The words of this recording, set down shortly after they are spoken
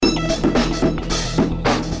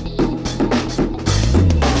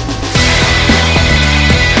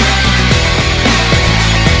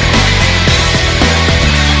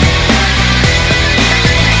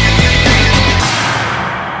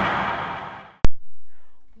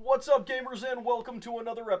What's up, gamers, and welcome to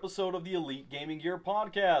another episode of the Elite Gaming Gear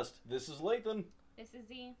Podcast. This is Lathan. This is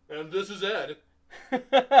Z. And this is Ed.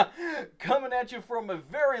 Coming at you from a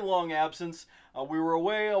very long absence. We were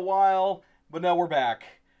away a while, but now we're back.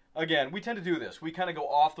 Again, we tend to do this. We kind of go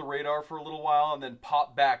off the radar for a little while and then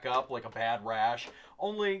pop back up like a bad rash.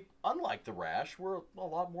 Only, unlike the rash, we're a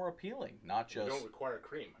lot more appealing. Not just... We don't require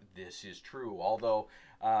cream. This is true. Although,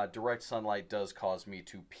 direct sunlight does cause me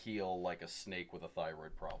to peel like a snake with a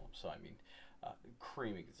thyroid problem. So, I mean,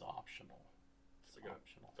 creaming is optional. It's like a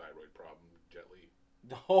thyroid problem, Jet Li.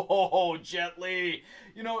 Oh, Jet Li!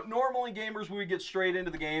 You know, normally gamers, when we get straight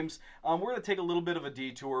into the games, we're going to take a little bit of a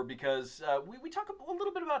detour because we talk a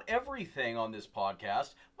little bit about everything on this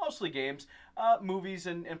podcast, mostly games, movies,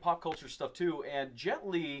 and pop culture stuff too. And Jet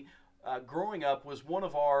Li, growing up, was one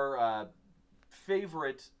of our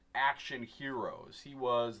favorite action heroes. He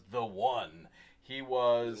was the one. He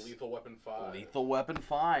was... Lethal Weapon 5. Lethal Weapon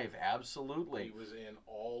 5, absolutely. He was in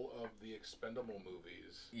all of the Expendable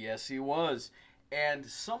movies. Yes, he was. And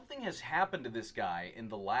something has happened to this guy in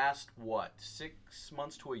the last, 6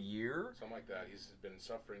 months to a year? Something like that. He's been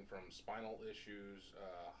suffering from spinal issues,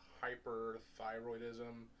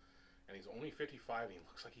 hyperthyroidism, and he's only 55 and he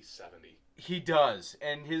looks like he's 70. He does.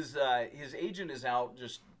 And his agent is out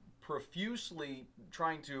just profusely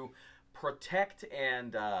trying to protect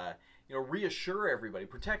and reassure everybody,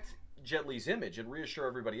 protect Jet Li's image and reassure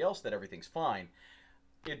everybody else that everything's fine.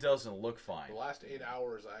 It doesn't look fine. The last 8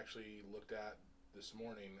 hours I actually looked at this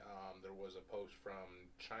morning, there was a post from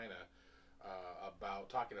China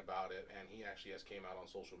talking about it, and he actually came out on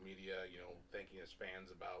social media, thanking his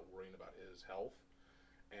fans about worrying about his health.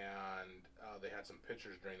 And they had some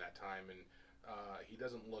pictures during that time, and he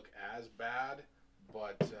doesn't look as bad,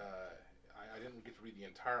 but I didn't get to read the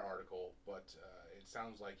entire article, but it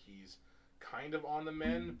sounds like he's kind of on the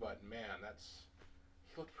mend, but man,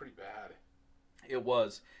 he looked pretty bad. It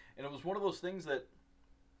was. And it was one of those things that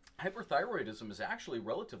hyperthyroidism is actually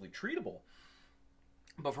relatively treatable.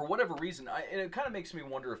 But for whatever reason, and it kind of makes me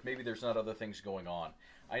wonder if maybe there's not other things going on.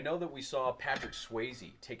 I know that we saw Patrick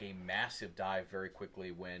Swayze take a massive dive very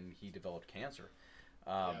quickly when he developed cancer.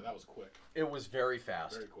 Yeah, that was quick. It was very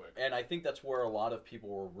fast. Very quick. And I think that's where a lot of people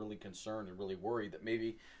were really concerned and really worried that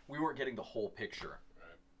maybe we weren't getting the whole picture.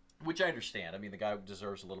 Right. Which I understand. I mean, the guy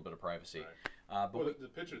deserves a little bit of privacy. Right. But the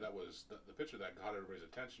picture that got everybody's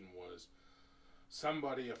attention was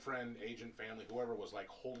somebody, a friend, agent, family, whoever was like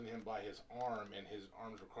holding him by his arm, and his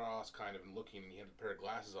arms were crossed, kind of, and looking, and he had a pair of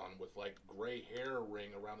glasses on with like gray hair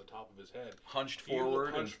ring around the top of his head. Hunched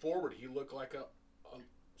forward. He looked like a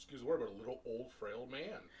excuse the word, but a little old, frail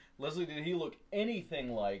man. Leslie, did he look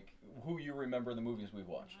anything like who you remember in the movies we've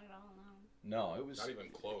watched? I don't know. No, it was... Not even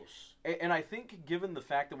close. And I think given the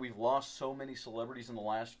fact that we've lost so many celebrities in the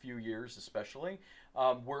last few years especially,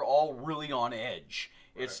 we're all really on edge.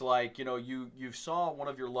 Right. It's like, you saw one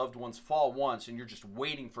of your loved ones fall once and you're just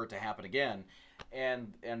waiting for it to happen again.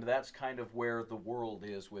 And that's kind of where the world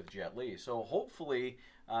is with Jet Li. So hopefully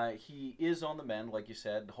he is on the mend, like you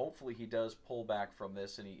said. Hopefully he does pull back from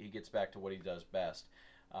this and he gets back to what he does best.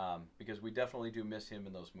 Because we definitely do miss him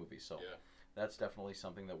in those movies. So yeah. That's definitely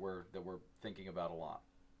something that we're thinking about a lot.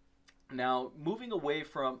 Now, moving away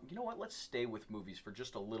from, let's stay with movies for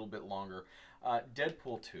just a little bit longer.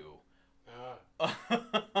 Deadpool 2. I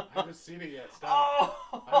haven't seen it yet. Stop.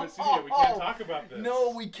 I haven't seen it yet. We can't talk about this.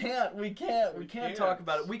 No, we can't. We can't talk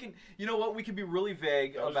about it. We can. You know what? We can be really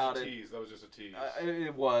vague about it. That was just a tease.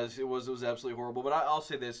 It was absolutely horrible. But I'll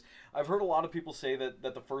say this: I've heard a lot of people say that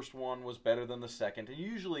the first one was better than the second, and you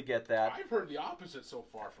usually get that. I've heard the opposite so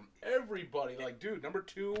far from everybody. Like, dude, number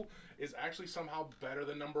 2 is actually somehow better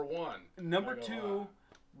than number 1. Number 2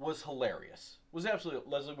 was hilarious. Was absolutely.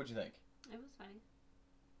 Leslie, what'd you think? It was funny.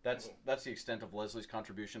 That's the extent of Leslie's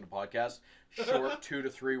contribution to podcast. Short 2 to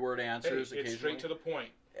 3 word answers. Hey, it's straight to the point.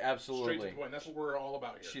 Absolutely. Straight to the point. That's what we're all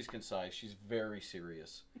about here. She's concise. She's very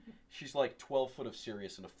serious. She's like 12 foot of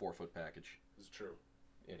serious in a 4 foot package. It's true.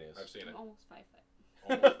 It is. I've seen it. Almost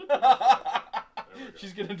 5 foot.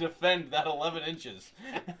 She's going to defend that 11 inches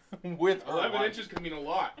with her 11 inches can mean a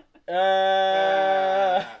lot.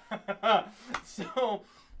 So,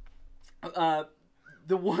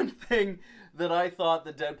 the one thing that I thought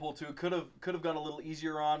that Deadpool 2 could have gone a little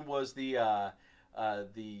easier on was the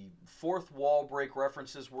fourth wall break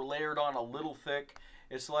references were layered on a little thick.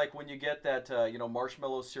 It's like when you get that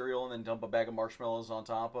marshmallow cereal and then dump a bag of marshmallows on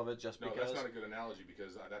top of it just because. No, that's not a good analogy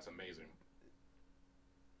because that's amazing.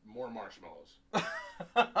 more marshmallows.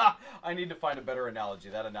 I need to find a better analogy.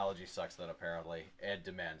 That analogy sucks then, apparently. Ed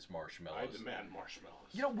demands marshmallows. I demand marshmallows.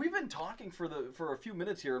 You know, we've been talking for a few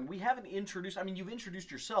minutes here, and we haven't introduced... I mean, you've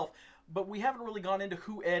introduced yourself, but we haven't really gone into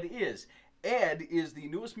who Ed is. Ed is the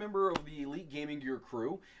newest member of the Elite Gaming Gear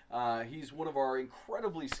crew. He's one of our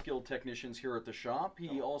incredibly skilled technicians here at the shop.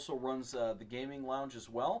 He also runs the gaming lounge as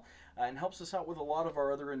well, and helps us out with a lot of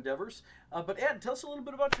our other endeavors. But Ed, tell us a little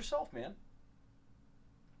bit about yourself, man.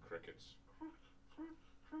 Crickets.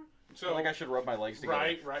 I feel like I should rub my legs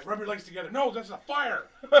together. Right. Rub your legs together. No, that's a fire.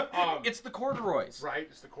 It's the corduroys. Right,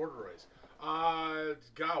 it's the corduroys.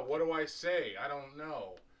 God, what do I say? I don't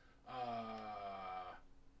know.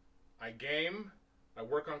 I game. I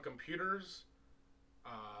work on computers.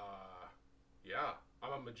 Yeah,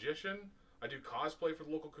 I'm a magician. I do cosplay for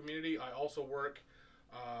the local community. I also work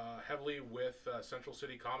heavily with Central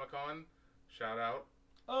City Comic Con. Shout out.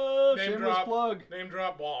 Oh, Name shameless drop. plug. Name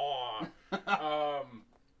drop. Blah.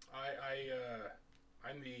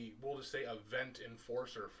 I'm the, we'll just say, event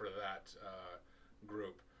enforcer for that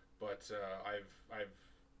group. But I've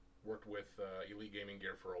worked with Elite Gaming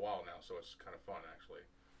Gear for a while now, so it's kind of fun, actually.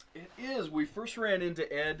 It is. We first ran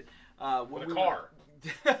into Ed With a car.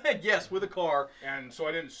 Yes, with a car. And so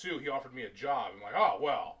I didn't sue. He offered me a job. I'm like, oh,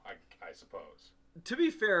 well, I suppose. To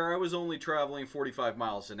be fair, I was only traveling 45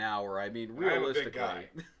 miles an hour. I mean, realistically. I'm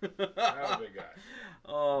a big guy. I'm a big guy.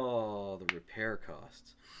 Oh, the repair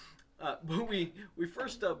costs. But we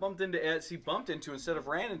first bumped into Ed. See, bumped into instead of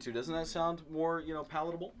ran into. Doesn't that sound more,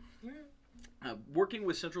 palatable? Yeah. Working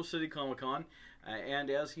with Central City Comic Con,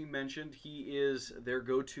 and as he mentioned, he is their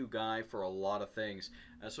go-to guy for a lot of things.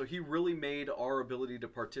 So he really made our ability to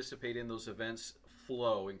participate in those events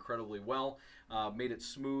flow incredibly well, made it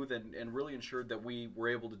smooth, and really ensured that we were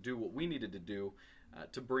able to do what we needed to do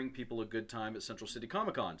to bring people a good time at Central City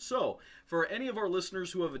Comic Con. So, for any of our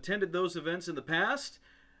listeners who have attended those events in the past,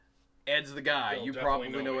 Ed's the guy. They'll You definitely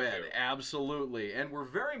probably know know me, Ed. too. Absolutely. And we're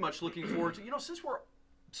very much looking forward to, since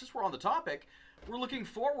we're on the topic, we're looking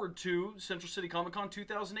forward to Central City Comic Con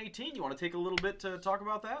 2018. You want to take a little bit to talk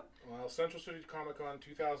about that? Well, Central City Comic Con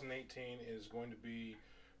 2018 is going to be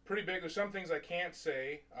pretty big. There's some things I can't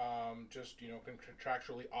say, just,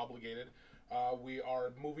 contractually obligated. We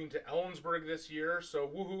are moving to Ellensburg this year, so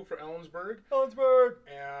woohoo for Ellensburg. Ellensburg!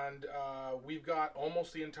 And we've got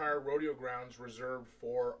almost the entire rodeo grounds reserved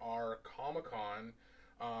for our Comic-Con.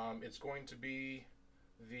 It's going to be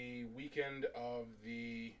the weekend of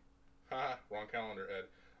the... wrong calendar, Ed.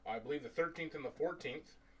 I believe the 13th and the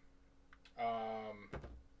 14th.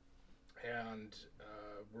 And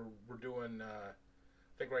we're doing... I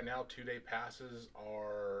think right now 2-day passes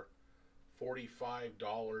are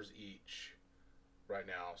 $45 each. Right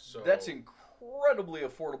now, so That's incredibly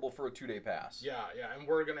affordable for a 2-day pass. Yeah, and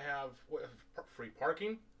we're gonna have free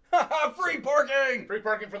parking. Free parking! Free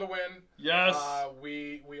parking for the win. Yes.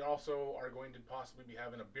 We also are going to possibly be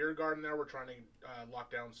having a beer garden there. We're trying to lock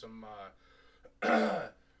down some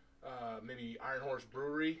maybe Iron Horse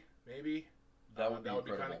Brewery, maybe. That would be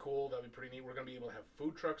kind of cool. That would be pretty neat. We're gonna be able to have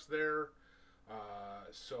food trucks there.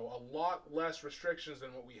 So a lot less restrictions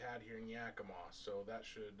than what we had here in Yakima. So that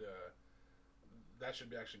should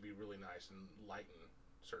actually be really nice and lighten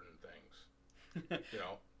certain things,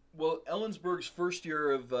 Well, Ellensburg's first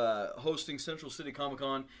year of hosting Central City Comic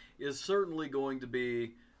Con is certainly going to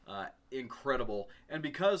be incredible. And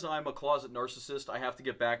because I'm a closet narcissist, I have to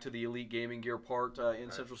get back to the Elite Gaming Gear part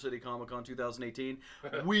in Central City Comic Con 2018.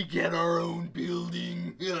 We get our own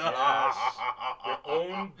building. Yes, our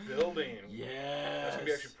own building. Yes. That's going to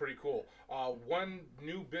be actually pretty cool. One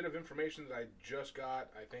new bit of information that I just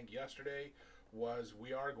got, I think yesterday, was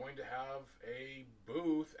we are going to have a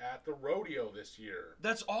booth at the rodeo this year.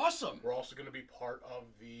 That's awesome. We're also going to be part of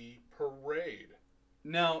the parade.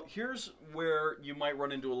 Now, here's where you might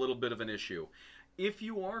run into a little bit of an issue. If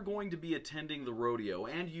you are going to be attending the rodeo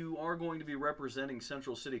and you are going to be representing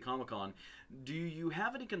Central City Comic Con, do you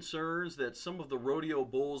have any concerns that some of the rodeo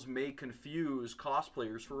bulls may confuse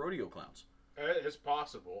cosplayers for rodeo clowns? It's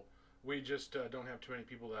possible. We just don't have too many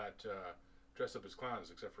people that dress up as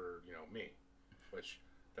clowns except for, me. Which,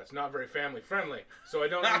 that's not very family friendly. So I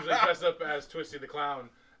don't usually dress up as Twisty the Clown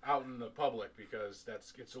out in the public because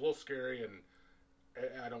it's a little scary and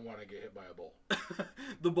I don't want to get hit by a bull.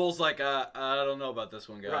 The bull's like, I don't know about this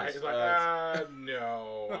one, guys. Right, he's like,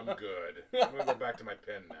 no, I'm good. I'm going to go back to my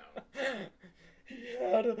pen now. He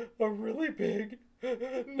had a really big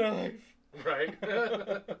knife. Right?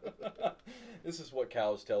 This is what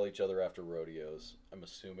cows tell each other after rodeos. I'm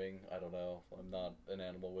assuming. I don't know. I'm not an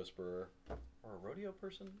animal whisperer. Or a rodeo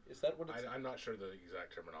person? Is that what it's... I'm not sure the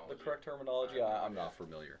exact terminology. The correct terminology? I'm not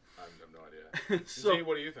familiar. I have no idea. So Z,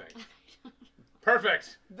 what do you think?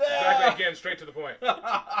 Perfect. Exactly. Again, straight to the point.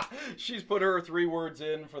 she's put her 3 words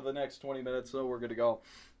in for the next 20 minutes, so we're good to go.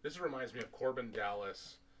 This reminds me of Corbin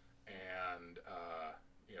Dallas and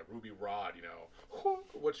Ruby Rod.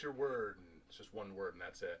 What's your word? And it's just one word, and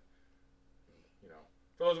that's it.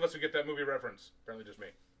 For those of us who get that movie reference, apparently just me.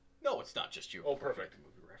 No, it's not just you. Oh, perfect.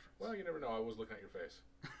 Movie reference. Well, you never know. I was looking at your face.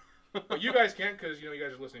 But you guys can't because, you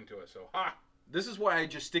guys are listening to us. So, ha! This is why I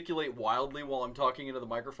gesticulate wildly while I'm talking into the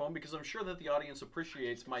microphone, because I'm sure that the audience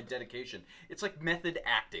appreciates my dedication. It's like method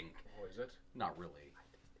acting. Oh, is it? Not really.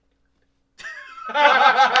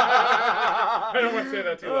 I don't want to say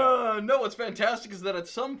that too loud. No, what's fantastic is that at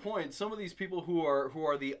some point, some of these people who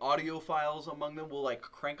are the audiophiles among them will like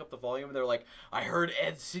crank up the volume and they're like, I heard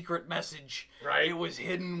Ed's secret message. Right. It was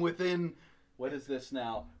hidden within... What is this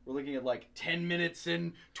now? We're looking at like 10 minutes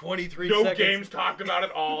and 23 No seconds. games talked about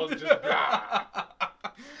at all. It's just...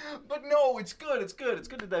 But no, it's good. It's good. It's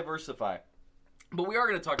good to diversify. But we are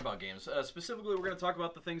going to talk about games. Specifically, we're going to talk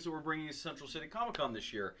about the things that we're bringing to Central City Comic Con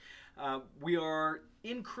this year. We are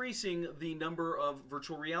increasing the number of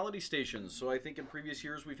virtual reality stations. So I think in previous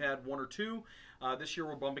years we've had 1 or 2. This year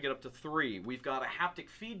we're bumping it up to 3. We've got a haptic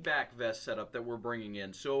feedback vest setup that we're bringing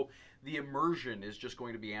in. So the immersion is just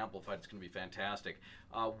going to be amplified. It's going to be fantastic.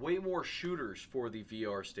 Way more shooters for the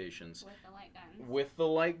VR stations. With the light guns. With the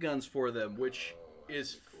light guns for them, which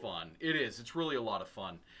is fun. It is. It's really a lot of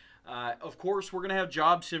fun. Of course, we're going to have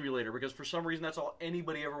Job Simulator because for some reason that's all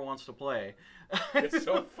anybody ever wants to play. It's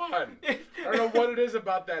so fun. I don't know what it is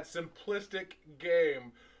about that simplistic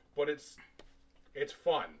game, but it's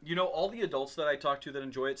fun. All the adults that I talk to that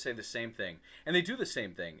enjoy it say the same thing. And they do the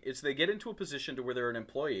same thing. It's they get into a position to where they're an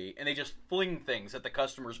employee and they just fling things at the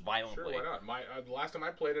customers violently. Sure, why not? The last time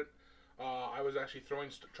I played it, I was actually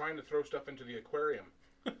trying to throw stuff into the aquarium.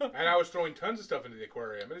 And I was throwing tons of stuff into the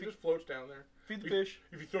aquarium, and it just floats down there. Feed the fish.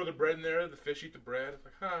 If you throw the bread in there, the fish eat the bread. It's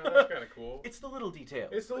like, that's kind of cool. It's the little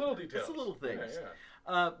details. It's the little details. It's the little things.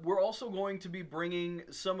 Yeah. We're also going to be bringing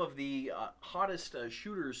some of the hottest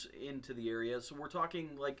shooters into the area. So we're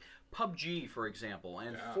talking like PUBG, for example,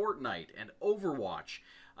 and Fortnite and Overwatch.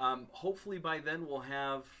 Hopefully by then we'll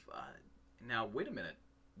have... now, wait a minute.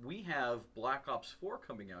 We have Black Ops 4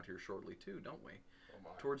 coming out here shortly, too, don't we?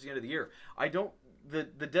 Towards the end of the year. The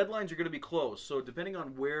deadlines are going to be close, so depending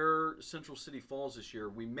on where Central City falls this year,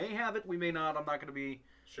 we may have it, we may not. I'm not going to be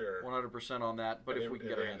 100% on that, but if we can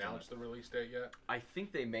get our hands on it. Have they announced the release date yet? I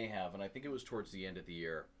think they may have, and I think it was towards the end of the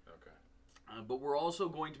year. Okay. But we're also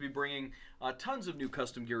going to be bringing tons of new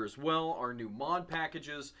custom gear as well, our new mod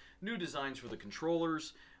packages, new designs for the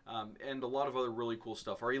controllers, and a lot of other really cool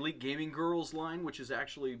stuff. Our Elite Gaming Girls line, which is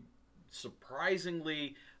actually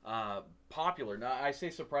surprisingly popular. Now, I say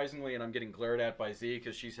surprisingly, and I'm getting glared at by Z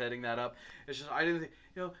because she's heading that up. It's just, I didn't think,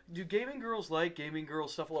 do gaming girls like gaming girl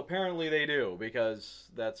stuff? Well, apparently they do, because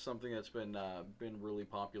that's something that's been really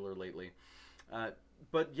popular lately.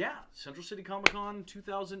 But yeah, Central City Comic Con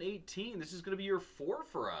 2018. This is going to be year 4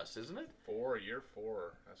 for us, isn't it? Year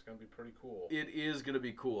 4. That's going to be pretty cool. It is going to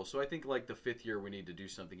be cool. So I think like the 5th year we need to do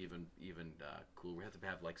something even cooler. We have to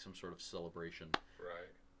have like some sort of celebration. Right.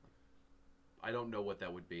 I don't know what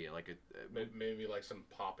that would be. Like maybe like some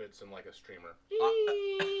poppets and like a streamer.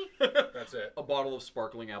 That's it. A bottle of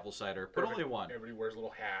sparkling apple cider, but only one. Everybody wears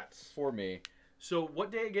little hats. For me. So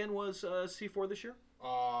what day again was C4 this year?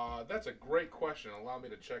 That's a great question. Allow me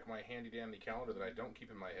to check my handy-dandy calendar that I don't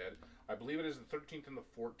keep in my head. I believe it is the 13th and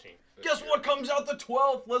the 14th. Guess what comes out the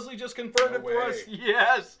 12th? Leslie just confirmed it for us.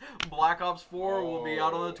 Yes! Black Ops 4 will be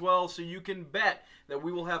out on the 12th, so you can bet that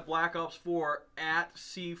we will have Black Ops 4 at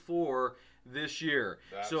C4 this year.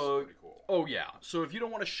 That's pretty cool. Oh yeah. So if you don't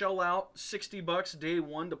want to shell out $60 day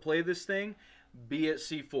 1 to play this thing, be at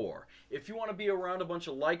C4. If you want to be around a bunch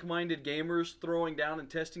of like-minded gamers throwing down and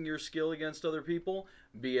testing your skill against other people,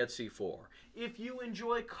 be at C4. If you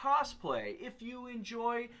enjoy cosplay, if you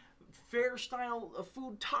enjoy fair style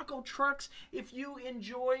food taco trucks, if you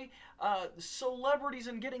enjoy celebrities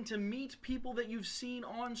and getting to meet people that you've seen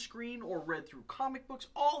on screen or read through comic books,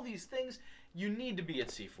 all these things, you need to be at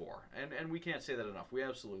C4, and we can't say that enough. We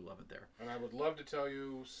absolutely love it there. And I would love to tell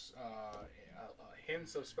you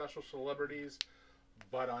hints of special celebrities,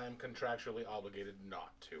 but I am contractually obligated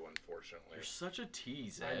not to, unfortunately. You're such a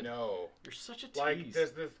tease, Ed. I know. You're such a tease. Like,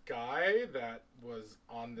 there's this guy that was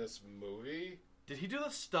on this movie. Did he do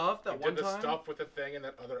the stuff that he one did time? the stuff with the thing and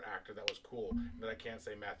that other actor that was cool, that I can't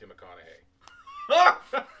say Matthew McConaughey.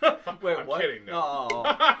 Wait, I'm what? kidding, no.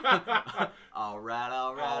 All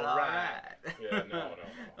right. Yeah, no.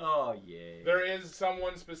 Oh, yeah. There is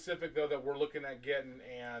someone specific, though, that we're looking at getting,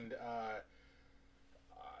 and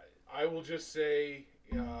I will just say,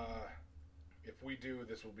 do,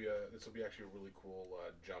 this will be actually a really cool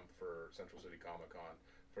jump for Central City Comic Con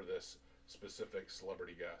for this specific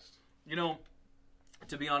celebrity guest. You know,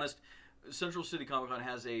 to be honest, Central City Comic Con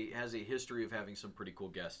has a history of having some pretty cool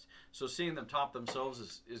guests. So seeing them top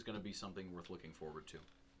themselves is going to be something worth looking forward to.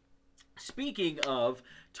 Speaking of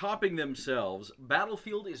topping themselves,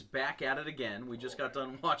 Battlefield is back at it again. We just got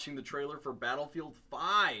done watching the trailer for Battlefield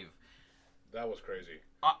 5. That was crazy.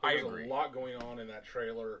 I There was agree. a lot going on in that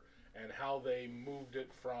trailer, and how they moved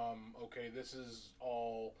it from, okay, this is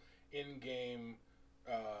all in-game,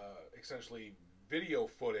 essentially video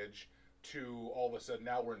footage, to all of a sudden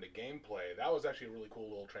now we're into gameplay. That was actually a really cool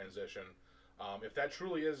little transition. If that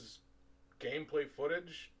truly is gameplay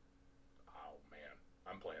footage, oh man,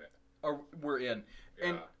 I'm playing it. We're in. Yeah.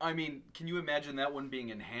 And, I mean, can you imagine that one being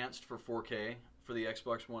enhanced for 4K for the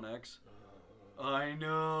Xbox One X? I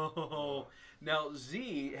know. Now,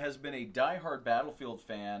 Z has been a diehard Battlefield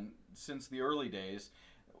fan since the early days.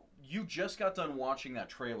 You just got done watching that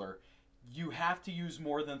trailer. You have to use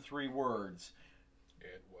more than 3 words.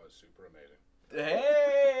 It was super amazing.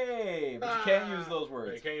 Hey! But you can't use those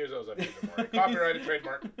words. You can't use those. I've used them already. Copyrighted,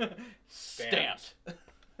 trademark. Stamped.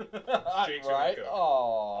 Cheeks and Right? Coke.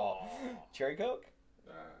 Aww. Cherry Coke?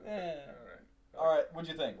 Okay. All right. What'd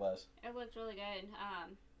you think, Les? It looked really good.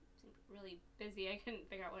 Really busy. I couldn't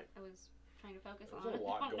figure out what I was trying to focus on. There's a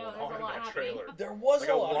lot I don't going know. There's on a in lot that happening. trailer. There was Like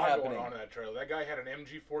a lot happening. going on in that trailer. That guy had an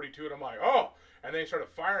MG42, and I'm like, oh! And then he started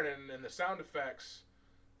firing it, and the sound effects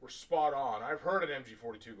were spot on. I've heard an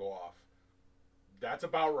MG42 go off. That's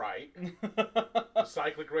about right. The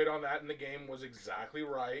cyclic rate on that in the game was exactly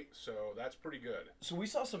right, so that's pretty good. So we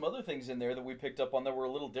saw some other things in there that we picked up on that were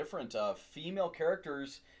a little different. Female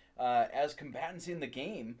characters as combatants in the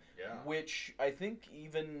game, Yeah. which I think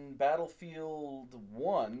even Battlefield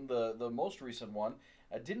 1, the most recent one,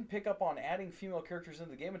 didn't pick up on adding female characters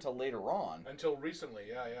into the game until later on. Until recently,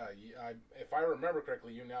 yeah. If I remember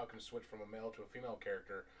correctly, you now can switch from a male to a female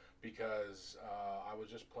character, because I was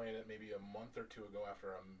just playing it maybe a month or two ago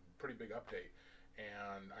after a pretty big update,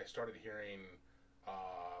 and I started hearing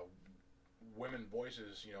women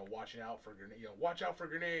voices, watching out for grenade, watch out for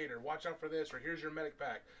grenade, or watch out for this, or here's your medic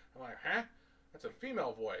pack. I'm like, huh? That's a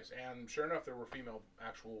female voice, and sure enough, there were female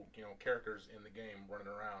actual characters in the game running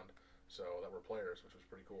around. So that were players, which was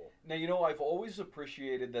pretty cool. Now, I've always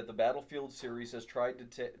appreciated that the Battlefield series has tried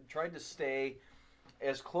to stay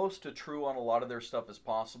as close to true on a lot of their stuff as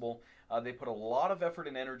possible. They put a lot of effort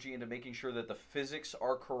and energy into making sure that the physics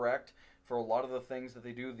are correct for a lot of the things that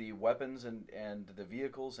they do, the weapons and the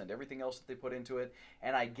vehicles and everything else that they put into it.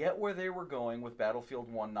 And I get where they were going with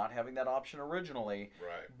Battlefield 1 not having that option originally.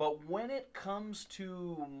 Right. But when it comes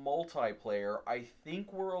to multiplayer, I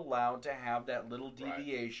think we're allowed to have that little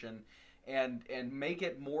deviation and make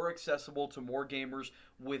it more accessible to more gamers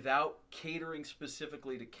without catering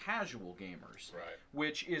specifically to casual gamers. Right.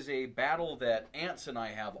 Which is a battle that Ants and I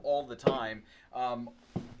have all the time.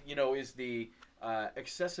 Is the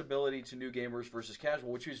accessibility to new gamers versus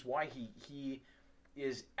casual, which is why he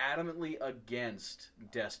is adamantly against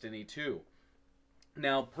Destiny 2.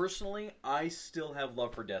 Now, personally, I still have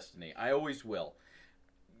love for Destiny. I always will.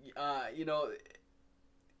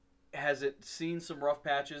 Has it seen some rough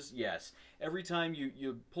patches? Yes. Every time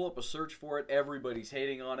you pull up a search for it, everybody's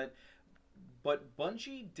hating on it. But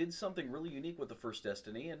Bungie did something really unique with the first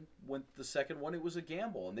Destiny, and with the second one, it was a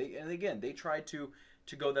gamble. And again, they tried to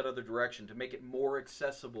go that other direction, to make it more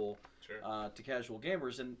accessible to casual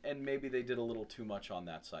gamers, and maybe they did a little too much on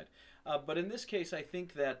that side. But in this case, I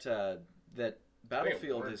think that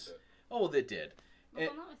Battlefield is... It. Oh, they did. Well,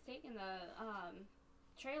 if I'm not mistaken, the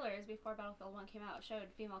trailers before Battlefield 1 came out showed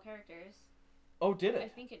female characters. Oh, did I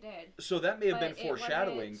it? think it did. So that may have But been it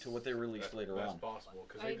foreshadowing wasn't- to what they released later That's on. possible,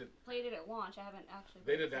 because I played it at launch. I haven't actually.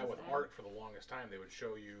 they played did that since with then. Ark for the longest time. They would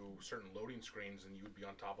show you certain loading screens, and you would be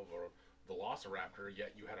on top of a Velociraptor,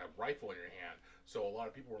 yet you had a rifle in your hand. So a lot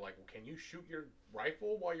of people were like, well, can you shoot your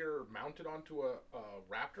rifle while you're mounted onto a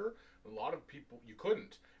Raptor? And a lot of people, you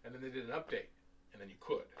couldn't. And then they did an update, and then you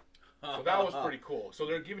could. So that was pretty cool. So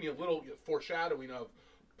they're giving you a little foreshadowing of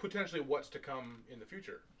potentially what's to come in the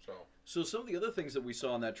future. So some of the other things that we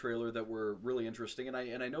saw in that trailer that were really interesting, and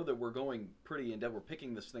I know that we're going pretty in depth. We're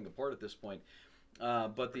picking this thing apart at this point.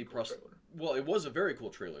 But the well, it was a very cool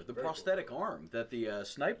trailer. The prosthetic arm that the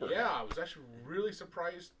sniper Yeah, had. I was actually really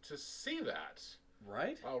surprised to see that.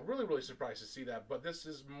 Right? Really, really surprised to see that. But this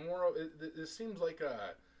is more. This seems like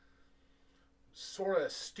a sort of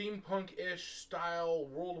steampunk-ish style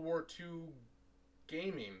World War II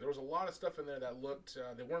gaming. There was a lot of stuff in there that looked.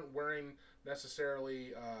 They weren't wearing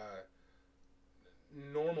necessarily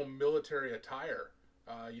normal military attire.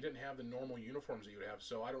 You didn't have the normal uniforms that you would have,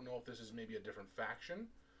 so I don't know if this is maybe a different faction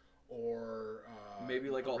or maybe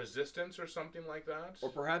like a resistance or something like that. Or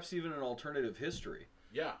perhaps even an alternative history.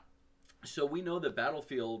 Yeah. So we know that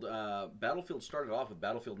Battlefield started off with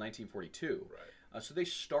Battlefield 1942. Right. So they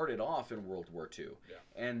started off in World War II, Yeah.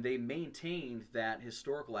 and they maintained that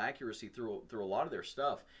historical accuracy through a lot of their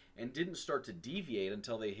stuff, and didn't start to deviate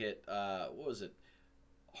until they hit what was it,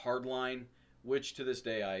 Hardline, which to this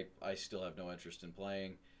day I still have no interest in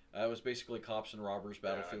playing. It was basically cops and robbers,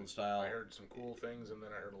 Battlefield style. I heard some cool things, and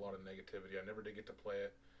then I heard a lot of negativity. I never did get to play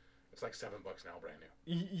it. It's like $7 now, brand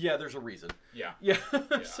new. Yeah, there's a reason. Yeah. Yeah.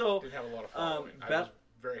 Yeah. So didn't have a lot of following. I was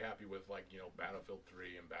very happy with Battlefield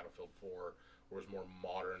 3 and Battlefield 4, where it was more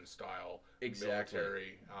modern style, exactly.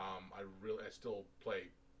 military. I still play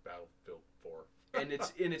Battlefield 4. And it's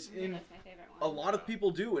That's my favorite a one. lot of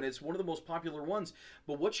people do, and it's one of the most popular ones.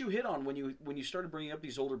 But what you hit on when you started bringing up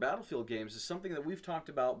these older Battlefield games is something that we've talked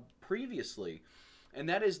about previously, and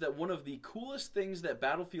that is that one of the coolest things that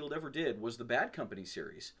Battlefield ever did was the Bad Company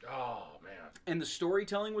series. Oh man! And the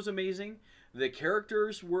storytelling was amazing. The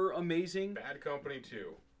characters were amazing. Bad Company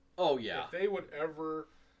 2. Oh yeah. If they would ever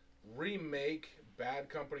remake Bad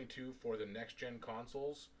Company 2 for the next gen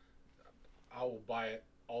consoles, I will buy it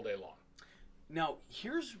all day long. Now,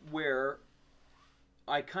 here's where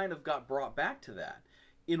I kind of got brought back to that.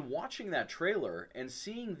 In watching that trailer and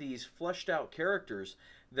seeing these fleshed out characters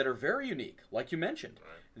that are very unique, like you mentioned,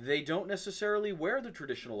 Right. they don't necessarily wear the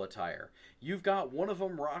traditional attire. You've got one of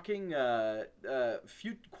them rocking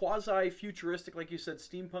quasi-futuristic, like you said,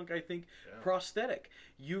 steampunk, I think, prosthetic.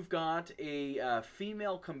 You've got a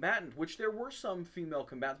female combatant, which there were some female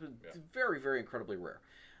combatants, but very, very incredibly rare.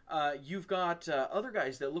 You've got other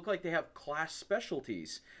guys that look like they have class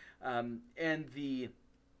specialties. And the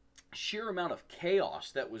sheer amount of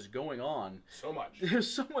chaos that was going on. So much. There's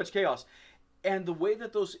so much chaos. And the way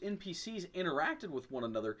that those NPCs interacted with one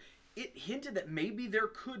another, it hinted that maybe there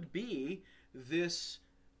could be this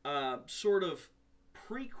sort of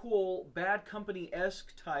prequel Bad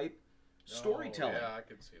Company-esque type storytelling. Yeah, I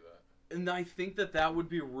could see that. And I think that would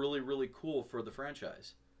be really, really cool for the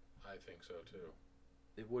franchise. I think so, too.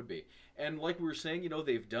 It would be. And like we were saying,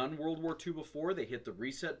 they've done World War II before. They hit the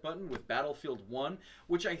reset button with Battlefield 1,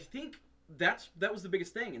 which I think that was the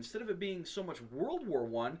biggest thing. Instead of it being so much World War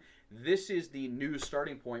I, this is the new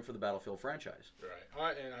starting point for the Battlefield franchise.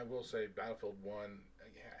 Right. And I will say Battlefield 1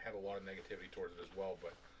 had a lot of negativity towards it as well,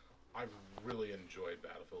 but I really enjoyed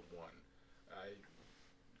Battlefield 1.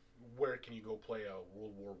 Where can you go play a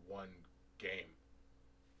World War I game?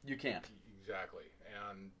 You can't. Exactly.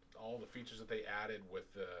 And all the features that they added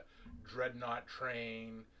with the Dreadnought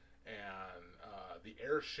train and the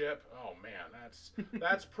airship. Oh man,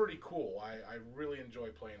 that's pretty cool. I really enjoy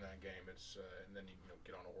playing that game. It's and then you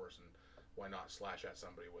get on a horse and why not slash at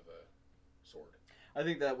somebody with a sword. I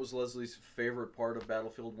think that was Leslie's favorite part of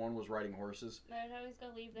Battlefield 1 was riding horses. I'd always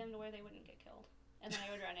go leave them to where they wouldn't get killed, and then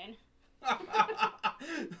I would run in.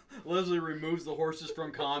 Leslie removes the horses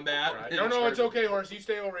from combat. Right. No, it's okay, horse. You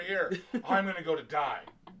stay over here. I'm gonna go to die.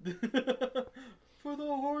 For the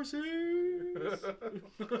horses.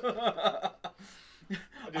 I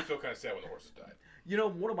did feel kind of sad when the horses died.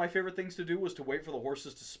 One of my favorite things to do was to wait for the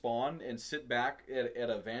horses to spawn and sit back at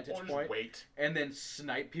a vantage point. Wait. And then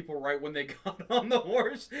snipe people right when they got on the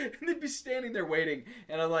horse. And they'd be standing there waiting.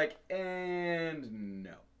 And I'm like, and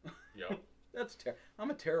no. Yep.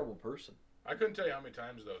 I'm a terrible person. I couldn't tell you how many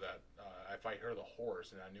times, though, that if I heard the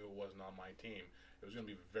horse and I knew it wasn't on my team, it was going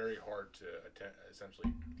to be very hard to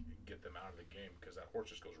essentially get them out of the game because that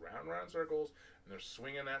horse just goes round and round in circles, and they're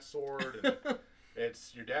swinging that sword, and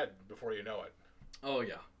you're dead before you know it. Oh,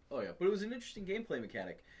 yeah. But it was an interesting gameplay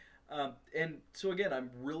mechanic. And so, again,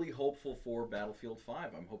 I'm really hopeful for Battlefield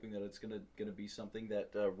 5. I'm hoping that it's going to be something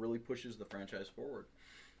that really pushes the franchise forward.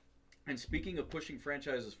 And speaking of pushing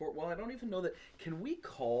franchises forward, well, I don't even know that. Can we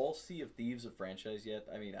call Sea of Thieves a franchise yet?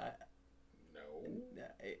 I mean, no.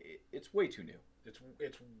 It's way too new. It's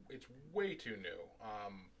way too new,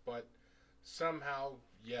 but somehow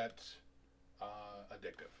yet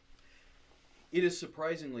addictive. It is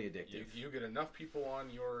surprisingly addictive. You get enough people on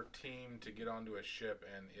your team to get onto a ship,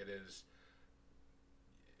 and it is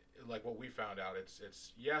like what we found out.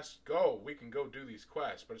 It's yes, go. We can go do these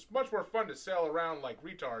quests, but it's much more fun to sail around like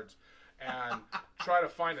retards and try to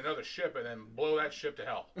find another ship and then blow that ship to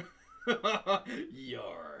hell.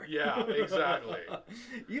 Yar. Yeah, exactly.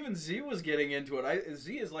 Even Z was getting into it.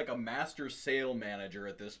 Z is like a master sail manager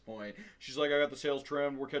at this point. She's like, I got the sails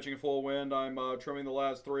trimmed. We're catching a full wind. I'm trimming the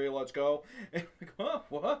last 3. Let's go. And I'm like, huh?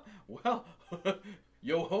 What? Well,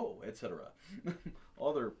 yo ho, etc.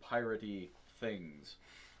 Other piratey things.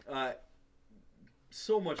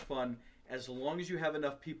 so much fun as long as you have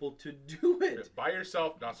enough people to do it. By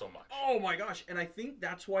yourself, not so much. Oh my gosh! And I think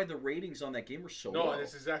that's why the ratings on that game are so low. No, and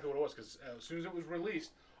that's exactly what it was. Because as soon as it was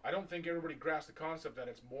released, I don't think everybody grasped the concept that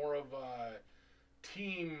it's more of a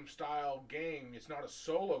team-style game. It's not a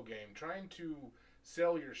solo game. Trying to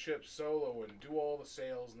sail your ship solo and do all the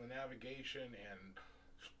sails and the navigation and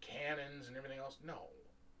cannons and everything else, no.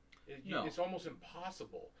 It's almost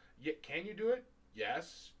impossible. Yet, can you do it?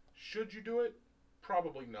 Yes. Should you do it?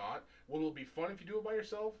 Probably not. Will it be fun if you do it by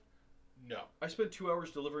yourself? No. I spent 2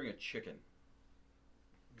 hours delivering a chicken.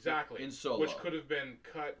 Exactly. In solo. Which could have been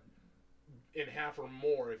cut in half or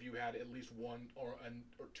more if you had at least one or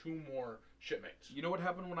two more shipmates. You know what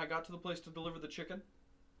happened when I got to the place to deliver the chicken?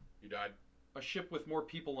 You died. A ship with more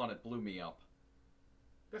people on it blew me up.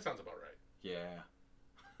 That sounds about right. Yeah.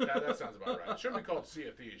 That sounds about right. It shouldn't be called Sea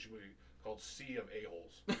of Thieves. It should be called Sea of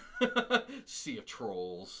A-holes. Sea of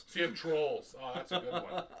Trolls. Sea of Trolls. Oh, that's a good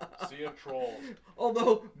one. Sea of Trolls.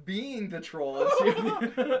 Although, being the troll... What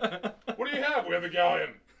do you have? We have the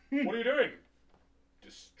galleon. What are you doing?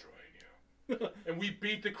 Destroying you. And we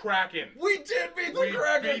beat the Kraken. We did beat the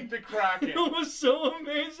Kraken! We beat the Kraken. It was so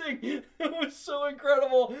amazing. It was so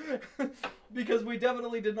incredible. Because we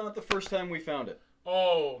definitely did not the first time we found it.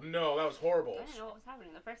 Oh, no, that was horrible. I didn't know what was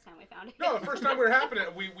happening the first time we found it. No, the first time we were happening,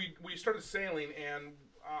 we started sailing, and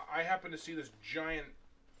I happened to see this giant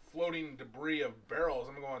floating debris of barrels.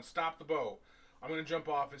 I'm going, stop the boat. I'm going to jump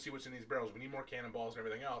off and see what's in these barrels. We need more cannonballs and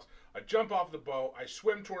everything else. I jump off the boat. I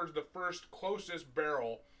swim towards the first closest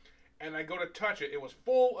barrel, and I go to touch it. It was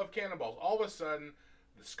full of cannonballs. All of a sudden,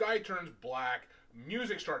 the sky turns black.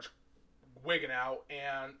 Music starts wigging out,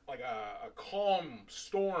 and like a calm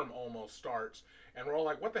storm almost starts. And we're all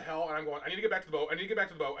like, what the hell? And I'm going, I need to get back to the boat. I need to get back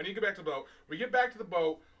to the boat. I need to get back to the boat. We get back to the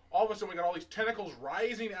boat. All of a sudden, we got all these tentacles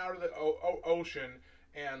rising out of the ocean.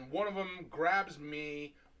 And one of them grabs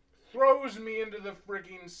me, throws me into the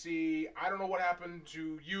freaking sea. I don't know what happened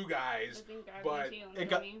to you guys. But it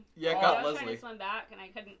got I Leslie. was trying to swim back, and I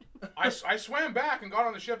couldn't. I swam back and got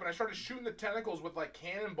on the ship, and I started shooting the tentacles with, like,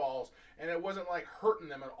 cannonballs. And it wasn't, like, hurting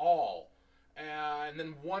them at all. And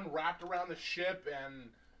then one wrapped around the ship, and...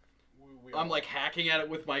 I'm like hacking at it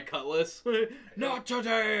with my cutlass. Not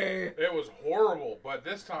today! It was horrible, but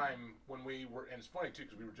this time when we were, and it's funny too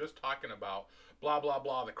because we were just talking about blah blah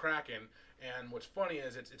blah the Kraken, and what's funny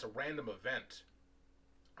is it's a random event.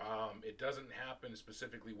 It doesn't happen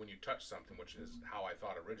specifically when you touch something, which is how I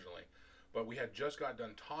thought originally, but we had just got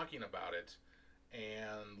done talking about it,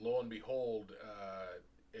 and lo and behold,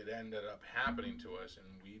 it ended up happening to us, and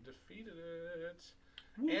we defeated it.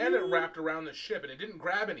 And it wrapped around the ship, and it didn't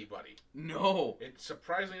grab anybody. No. It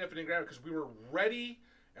surprisingly enough, it didn't grab it because we were ready,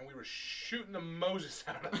 and we were shooting the Moses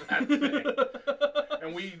out of that thing.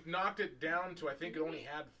 And we knocked it down to, I think it only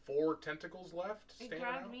had 4 tentacles left. It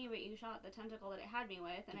grabbed me, but you shot the tentacle that it had me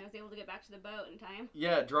with, and I was able to get back to the boat in time.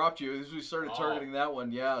 Yeah, it dropped you as we started targeting that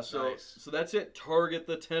one. Yeah, so nice. So that's it. Target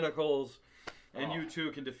the tentacles, and you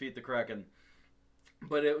too can defeat the Kraken.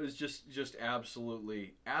 But it was just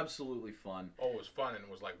absolutely fun. Oh, it was fun, and it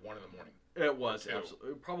was like 1 in the morning. It was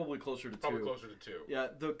probably closer to 2. Probably closer to 2. Yeah,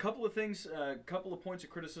 the couple of things, couple of points of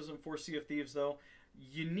criticism for Sea of Thieves though.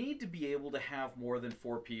 You need to be able to have more than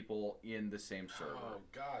 4 people in the same server. Oh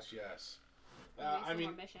gosh, yes. I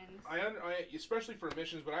mean, missions. I especially for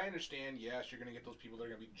missions, but I understand. Yes, you're going to get those people that are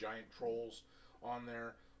going to be giant trolls on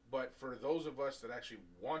there. But for those of us that actually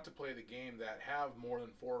want to play the game, that have more than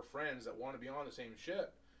 4 friends that want to be on the same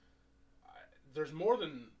ship, there's more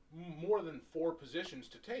than 4 positions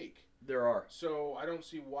to take. There are. So I don't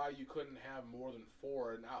see why you couldn't have more than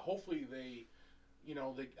 4. Now, hopefully they,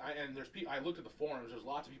 and there's I looked at the forums. There's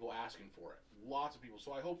lots of people asking for it. Lots of people.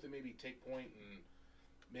 So I hope they maybe take point and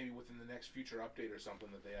maybe within the next future update or something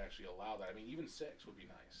that they actually allow that. I mean, even 6 would be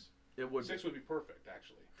nice. It would. 6 would be perfect,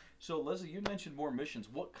 actually. So, Leslie, you mentioned more missions.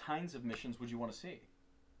 What kinds of missions would you want to see?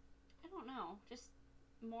 I don't know. Just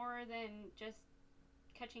more than just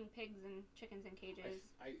catching pigs and chickens in cages.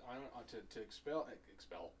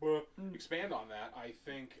 To expand on that, I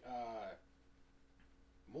think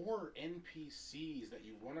more NPCs that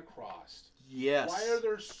you run across. Yes. Why are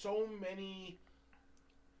there so many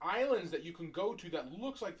islands that you can go to that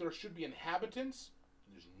looks like there should be inhabitants?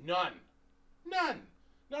 There's none. None.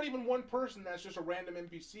 Not even one person that's just a random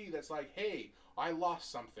NPC that's like, hey, I lost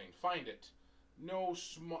something, find it. No,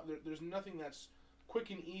 there's nothing that's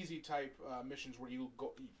quick and easy type missions where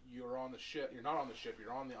you're on the ship, you're not on the ship,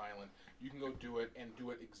 you're on the island. You can go do it and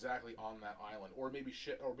do it exactly on that island, or maybe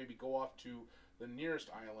go off to the nearest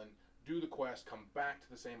island, do the quest, come back to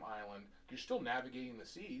the same island. You're still navigating the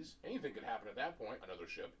seas. Anything could happen at that point. Another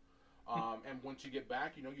ship. And once you get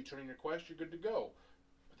back, you turn in your quest, you're good to go.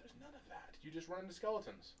 But there's none of that. You just run into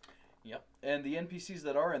skeletons. Yep. And the NPCs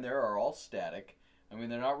that are in there are all static. I mean,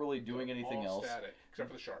 they're not really doing anything all else. Static, except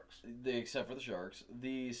for the sharks. Except for the sharks.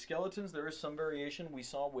 The skeletons, there is some variation. We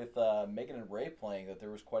saw with Megan and Ray playing that there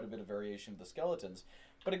was quite a bit of variation of the skeletons.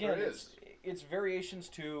 But again, it's variations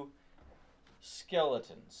to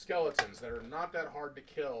skeletons. Skeletons that are not that hard to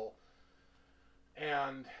kill.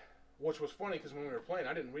 And which was funny because when we were playing,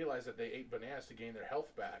 I didn't realize that they ate bananas to gain their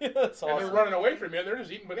health back. That's awesome. And they're running away from me, and they're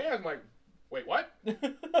just eating bananas. I'm like, wait, what?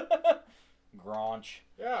 Gronch.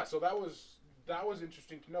 Yeah, so that was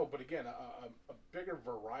interesting to know. But again, a bigger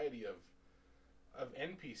variety of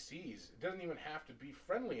NPCs. It doesn't even have to be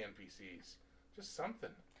friendly NPCs. Just something.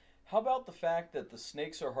 How about the fact that the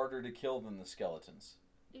snakes are harder to kill than the skeletons?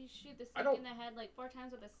 You shoot the snake in the head like 4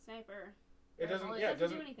 times with a sniper. It doesn't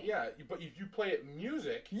do anything. Yeah, but if you play it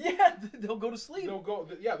music, yeah, they'll go to sleep. They'll go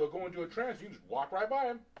into a trance. You can just walk right by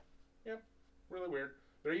them. Yep, really weird.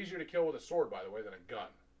 They're easier to kill with a sword, by the way, than a gun.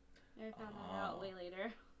 I found that out way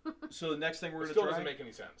later. So the next thing we're going to try still doesn't make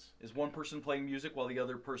any sense. Is one person playing music while the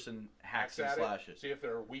other person hacks and slashes. See if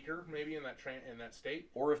they're weaker, maybe in that state,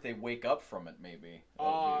 or if they wake up from it, maybe.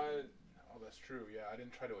 Oh, that's true. Yeah, I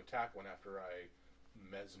didn't try to attack one after I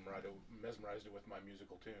mesmerized it with my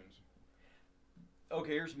musical tunes.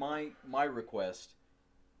 Okay, here's my request.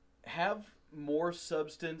 Have more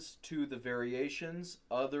substance to the variations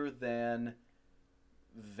other than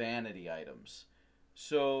vanity items.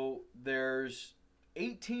 So there's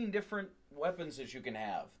 18 different weapons that you can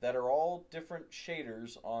have that are all different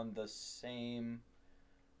shaders on the same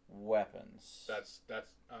weapons. That's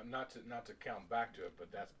not to count back to it,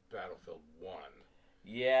 but that's Battlefield 1.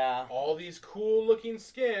 Yeah. All these cool looking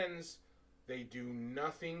skins, they do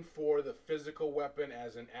nothing for the physical weapon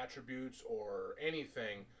as in attributes or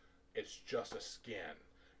anything. It's just a skin.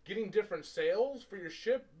 Getting different sails for your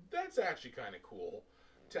ship, that's actually kind of cool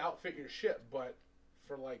to outfit your ship, but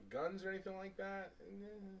for like guns or anything like that.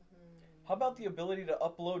 How about the ability to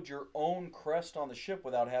upload your own crest on the ship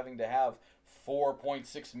without having to have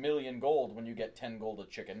 4.6 million gold when you get 10 gold a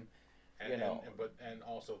chicken? And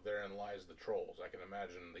also therein lies the trolls. I can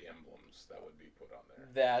imagine the emblems that would be put on there.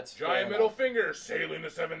 That's giant middle finger sailing the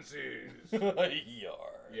 7 seas. Yar.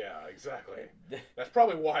 Yeah, exactly. That's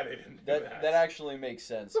probably why they didn't do that. That actually makes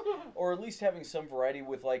sense. Or at least having some variety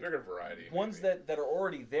with like bigger variety. Ones that are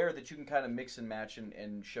already there that you can kind of mix and match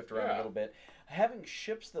and shift around a little bit. Having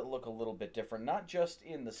ships that look a little bit different, not just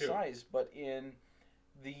in the size, but in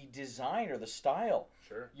the design or the style.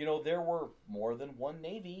 Sure. There were more than one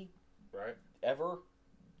Navy. Right. Ever,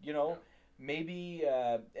 maybe,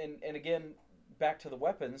 and again, back to the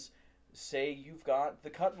weapons, say you've got the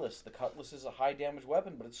Cutlass. The Cutlass is a high damage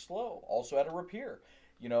weapon, but it's slow. Also at a rapier.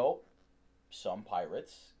 Some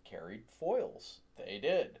pirates carried foils. They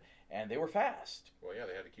did. And they were fast. Well, yeah,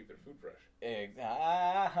 they had to keep their food fresh.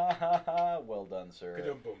 Well done, sir.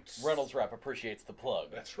 Ka-dum-bum. Reynolds Wrap appreciates the plug.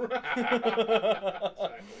 That's right. Exactly.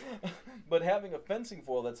 But having a fencing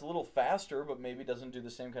foil that's a little faster, but maybe doesn't do the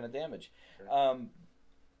same kind of damage. Sure.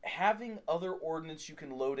 Having other ordnance you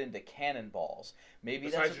can load into cannonballs. Maybe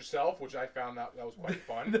besides yourself, which I found that was quite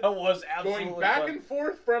fun. That was absolutely going back fun. And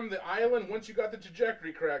forth from the island once you got the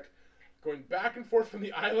trajectory correct. Going back and forth from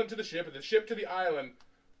the island to the ship, and the ship to the island.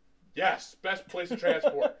 Yes, best place to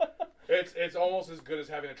transport. It's almost as good as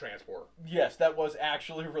having a transport. Yes, that was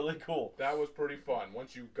actually really cool. That was pretty fun.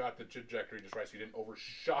 Once you got the trajectory just right, so you didn't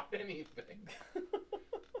overshot anything.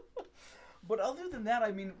 But other than that,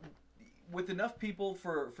 I mean, with enough people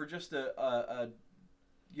for just a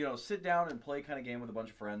sit down and play kind of game with a bunch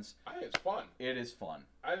of friends. I think it's fun. It is fun.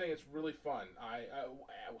 I think it's really fun. I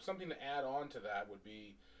something to add on to that would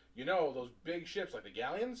be, those big ships like the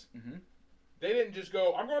galleons. Mm-hmm. They didn't just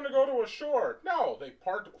go, I'm going to go to a shore. No, they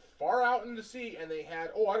parked far out in the sea, and they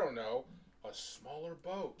had, a smaller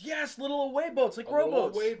boat. Yes, little away boats, like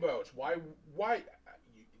rowboats. Little away boats. Why?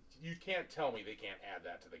 You can't tell me they can't add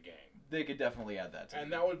that to the game. They could definitely add that to the game.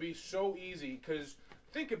 And that would be so easy, because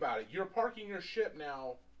think about it. You're parking your ship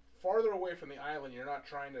now farther away from the island. You're not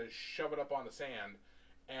trying to shove it up on the sand,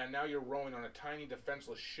 and now you're rowing on a tiny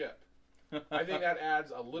defenseless ship. I think that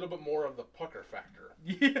adds a little bit more of the pucker factor.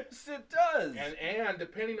 Yes, it does. And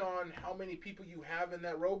depending on how many people you have in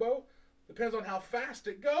that rowboat, depends on how fast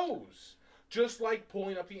it goes. Just like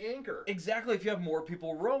pulling up the anchor. Exactly. If you have more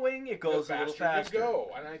people rowing, it goes a little faster.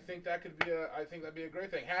 Go. And I think that'd be a great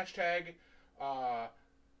thing. Hashtag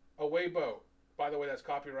away boat. By the way, that's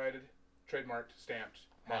copyrighted, trademarked, stamped.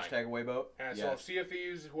 Hashtag away boat. And so Sea of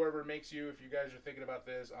Thieves, whoever makes you, if you guys are thinking about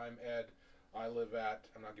this, I'm Ed. I live at,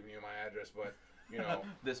 I'm not giving you my address, but,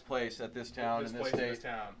 this place at this town in this state. In this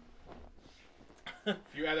town. If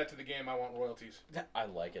you add that to the game, I want royalties. I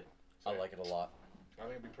like it. I like it a lot. I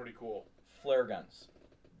think it'd be pretty cool. Flare guns.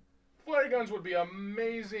 Flare guns would be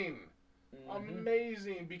amazing.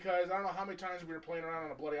 Amazing, because I don't know how many times we were playing around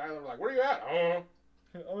on a bloody island. We're like, where are you at? I don't know.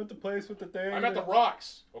 I'm at the place with the thing. I'm at the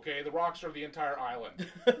rocks. Okay, the rocks are the entire island.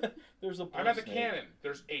 There's a I'm at the cannon.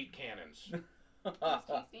 There's 8 cannons. There's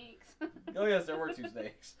 2 snakes. Oh yes, there were 2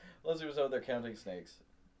 snakes. Leslie was out there counting snakes.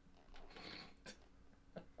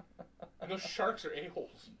 And those sharks are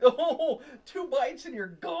a-holes. Oh, 2 bites and you're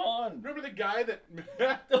gone. Remember the guy that...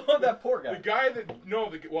 Oh, that poor guy. The guy that...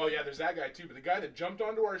 No, well, yeah, there's that guy too, but the guy that jumped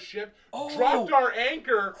onto our ship, Oh. dropped our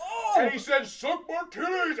anchor, Oh. and he said, suck my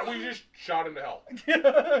titties, and we just shot him to hell.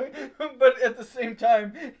 But at the same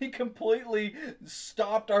time, he completely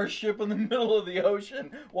stopped our ship in the middle of the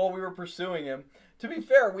ocean while we were pursuing him. To be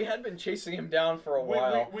fair, we had been chasing him down for a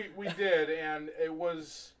while. We did, and it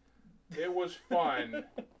was fun,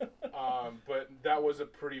 but that was a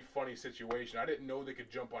pretty funny situation. I didn't know they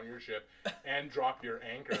could jump on your ship and drop your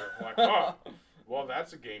anchor. I'm like, huh, well,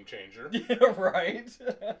 that's a game changer. Yeah, right.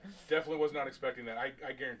 Definitely was not expecting that.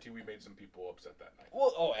 I guarantee we made some people upset that night.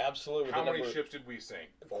 Well, oh, absolutely. How many ships did we sink?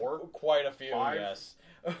 4? Quite a few, 5? yes.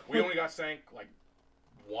 We only got sank, like,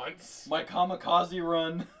 once. My kamikaze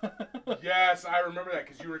run. Yes, I remember that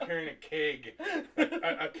because you were carrying a keg,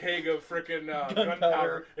 a keg of frickin'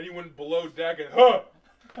 gunpowder, and you went below deck and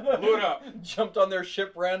blew it up. Jumped on their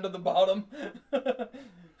ship, ran to the bottom.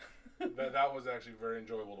 That was actually very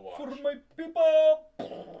enjoyable to watch. For my people.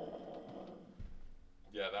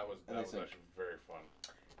 Yeah, that was Amazing. actually very fun.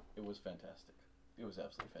 It was fantastic. It was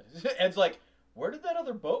absolutely fantastic. Ed's like, where did that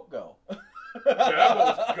other boat go? Yeah, that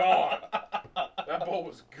boat was gone. That boat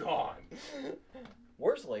was gone.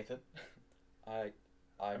 Where's Lathan?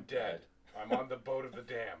 I'm Dead. I'm on the boat of the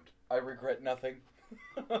damned. I regret nothing.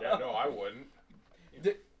 Yeah, no, I wouldn't.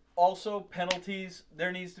 Also, penalties.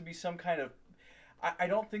 There needs to be some kind of... I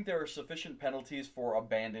don't think there are sufficient penalties for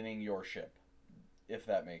abandoning your ship, if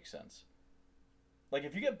that makes sense. Like,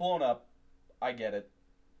 if you get blown up, I get it.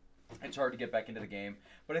 It's hard to get back into the game.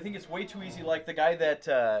 But I think it's way too easy. Like, the guy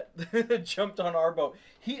that jumped on our boat,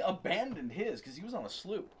 he abandoned his because he was on a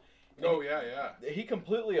sloop. Oh, yeah. He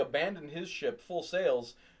completely abandoned his ship, full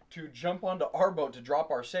sails, to jump onto our boat to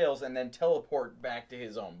drop our sails and then teleport back to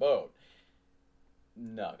his own boat.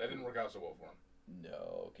 No. That didn't work out so well for him.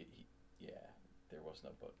 No. Okay. Yeah. There was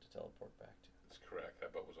no boat to teleport back to. That's correct.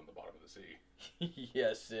 That boat was on the bottom of the sea.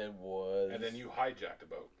 Yes, it was. And then you hijacked a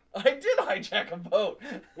boat. I did hijack a boat.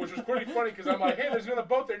 Which was pretty funny because I'm like, hey, there's another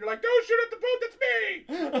boat there. And you're like, don't shoot at the boat, that's me.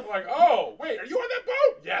 I'm like, oh, wait, are you on that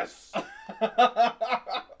boat? Yes.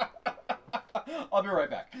 I'll be right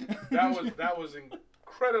back. That was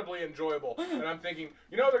incredibly enjoyable. And I'm thinking,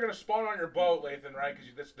 they're going to spawn on your boat, Lathan, right?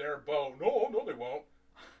 Because that's their boat. No, they won't.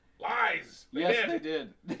 Lies. They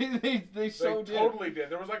did. They so did. Totally did.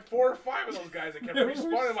 There was like 4 or 5 of those guys that kept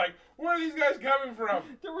respawning. Like, where are these guys coming from?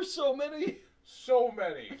 There were so many. So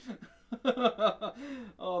many.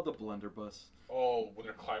 Oh, the blunderbuss. Oh, when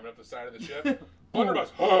they're climbing up the side of the ship.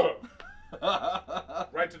 Blunderbuss.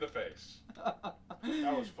 Right to the face.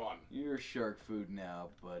 That was fun. You're shark food now,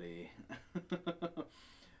 buddy.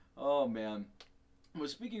 Oh, man. Well,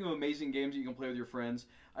 speaking of amazing games that you can play with your friends,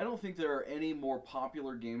 I don't think there are any more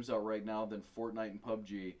popular games out right now than Fortnite and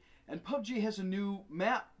PUBG. And PUBG has a new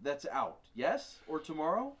map that's out. Yes? Or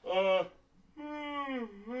tomorrow?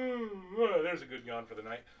 There's a good yawn for the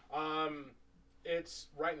night. It's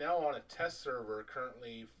right now on a test server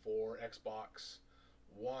currently for Xbox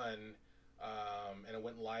One, and it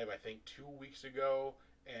went live I think 2 weeks ago,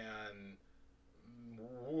 and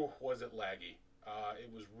was it laggy? It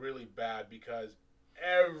was really bad because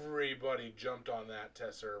everybody jumped on that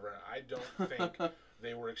test server, and I don't think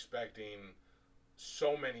they were expecting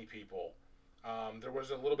so many people. There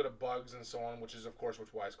was a little bit of bugs and so on, which is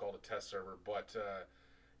why it's called a test server. But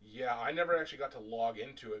yeah, I never actually got to log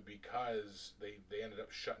into it because they ended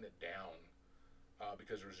up shutting it down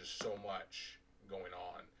because there was just so much going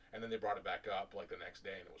on. And then they brought it back up like the next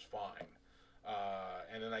day, and it was fine.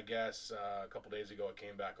 And then I guess a couple days ago it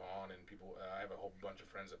came back on, and people. I have a whole bunch of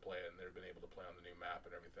friends that play it, and they've been able to play on the new map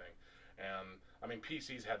and everything. And I mean,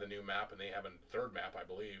 PCs had the new map, and they have a third map, I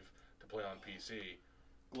believe, to play on PC.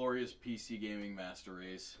 Glorious PC Gaming Master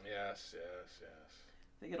Race. Yes.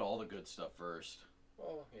 They get all the good stuff first.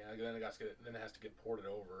 Well, yeah. Then it has to get ported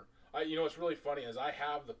over. What's really funny is I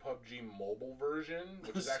have the PUBG mobile version,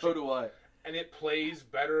 which is actually So do I. And it plays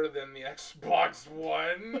better than the Xbox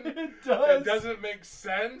One. It does. It doesn't make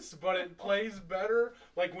sense, but it plays better.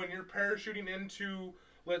 Like when you're parachuting into,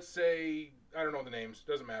 let's say, I don't know the names,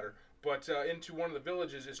 doesn't matter. But into one of the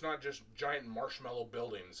villages, it's not just giant marshmallow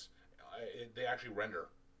buildings. They actually render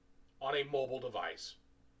on a mobile device.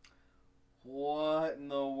 What in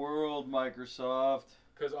the world, Microsoft?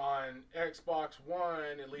 Because on Xbox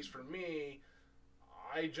One, at least for me,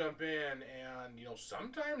 I jump in and,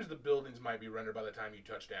 sometimes the buildings might be rendered by the time you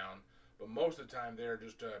touch down, but most of the time they're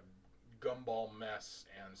just a gumball mess,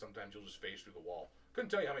 and sometimes you'll just phase through the wall. Couldn't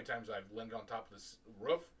tell you how many times I've landed on top of this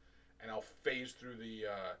roof, and I'll phase through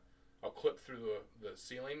I'll clip through the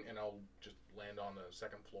ceiling, and I'll just land on the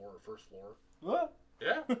second floor or first floor. What?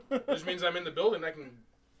 Yeah. It just means I'm in the building, I can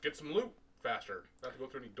get some loot faster. Not have to go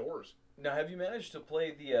through any doors. Now, have you managed to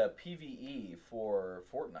play the PvE for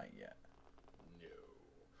Fortnite yet? No.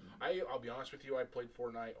 I'll be honest with you, I played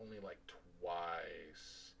Fortnite only like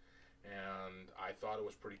twice, and I thought it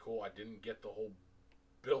was pretty cool. I didn't get the whole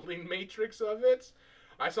building matrix of it.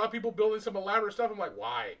 I saw people building some elaborate stuff. I'm like,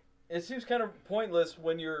 why? It seems kind of pointless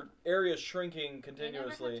when your area's shrinking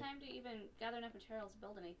continuously. I never had time to even gather enough materials to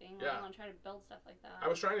build anything, Yeah. let alone try to build stuff like that. I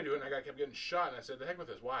was trying to do it, and I kept getting shot, and I said, the heck with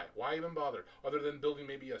this. Why? Why even bother? Other than building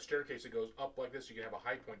maybe a staircase that goes up like this, you can have a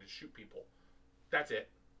high point to shoot people. That's it.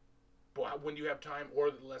 But when do you have time or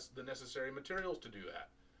the necessary materials to do that?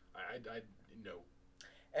 I no.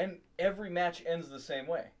 And every match ends the same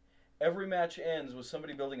way. Every match ends with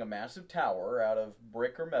somebody building a massive tower out of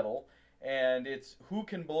brick or metal, and it's who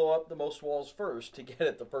can blow up the most walls first to get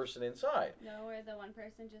at the person inside. No, where the one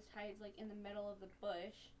person just hides like in the middle of the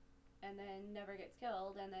bush and then never gets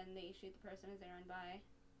killed, and then they shoot the person as they run by.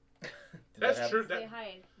 That's true. They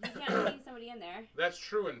hide. You can't see somebody in there. That's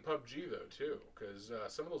true in PUBG though too, because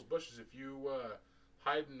some of those bushes, if you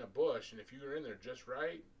hide in a bush and if you're in there just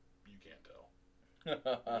right, you can't tell. You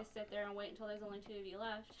just sit there and wait until there's only two of you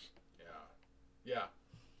left. Yeah.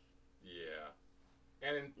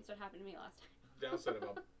 And That's what happened to me last time. downside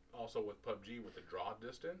about also with PUBG with the draw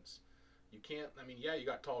distance, you can't. I mean, yeah, you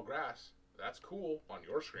got tall grass. That's cool on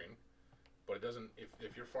your screen, but it doesn't.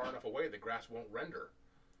 If you're far enough away, the grass won't render.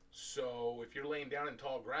 So if you're laying down in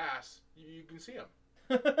tall grass, you can see them.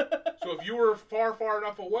 So if you were far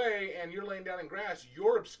enough away and you're laying down in grass,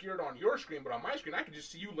 you're obscured on your screen, but on my screen, I can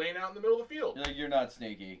just see you laying out in the middle of the field. Like, you're not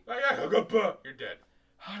sneaky. You're dead.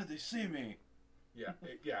 How did they see me? Yeah.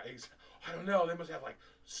 I don't know. They must have like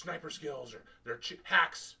sniper skills or they're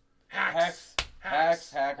hacks, Hackers,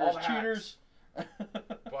 all the cheaters.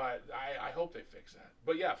 But I hope they fix that.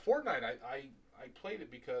 But yeah, Fortnite, I played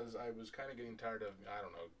it because I was kind of getting tired of, I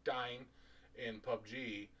don't know, dying in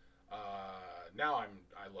PUBG. Now I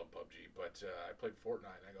love PUBG, but I played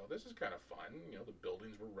Fortnite and I go, this is kind of fun. The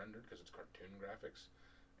buildings were rendered because it's cartoon graphics,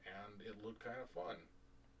 and it looked kind of fun.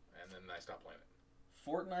 And then I stopped playing it.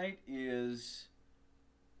 Fortnite is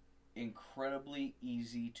incredibly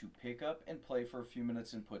easy to pick up and play for a few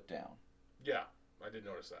minutes and put down. Yeah, I did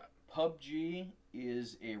notice that. PUBG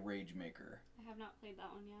is a rage maker. I have not played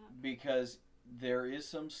that one yet. Because there is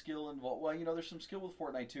some skill involved. Well, there's some skill with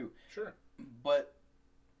Fortnite too. Sure. But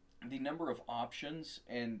the number of options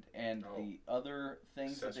and the other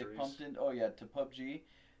things that they pumped in, to PUBG,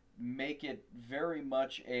 make it very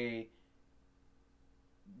much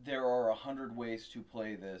there are 100 ways to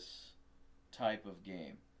play this type of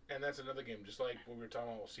game. And that's another game, just like when we were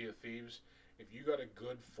talking about Sea of Thieves. If you got a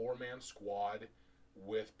good 4-man squad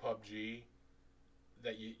with PUBG,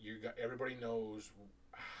 that you got, everybody knows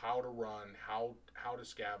how to run, how to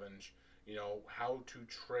scavenge, how to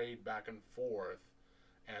trade back and forth,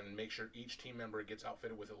 and make sure each team member gets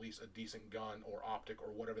outfitted with at least a decent gun or optic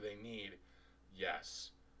or whatever they need.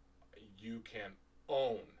 Yes, you can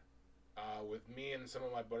own. With me and some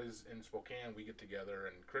of my buddies in Spokane, we get together,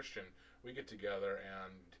 and Christian, we get together,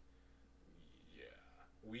 and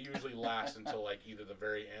we usually last until like either the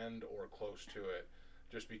very end or close to it,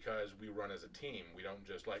 just because we run as a team. We don't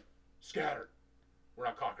just like scatter. We're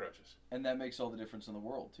not cockroaches. And that makes all the difference in the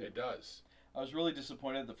world too. It does. I was really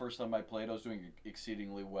disappointed the first time I played. I was doing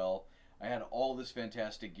exceedingly well. I had all this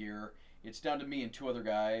fantastic gear. It's down to me and two other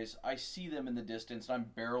guys. I see them in the distance, and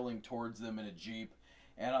I'm barreling towards them in a Jeep.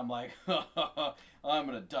 And I'm like, I'm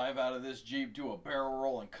going to dive out of this Jeep, do a barrel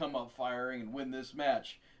roll, and come up firing and win this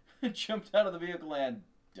match. Jumped out of the vehicle and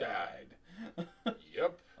died.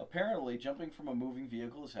 Yep. Apparently, jumping from a moving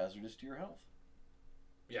vehicle is hazardous to your health.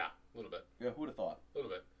 Yeah, a little bit. Yeah, who would have thought? A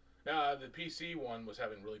little bit. The PC one was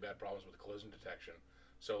having really bad problems with collision detection.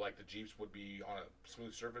 So, like, the Jeeps would be on a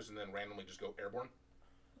smooth surface and then randomly just go airborne.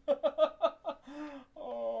 Most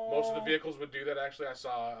of the vehicles would do that, actually. I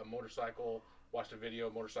saw a motorcycle, watched a video,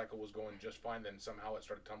 motorcycle was going just fine, then somehow it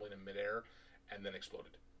started tumbling in midair and then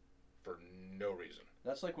exploded for no reason.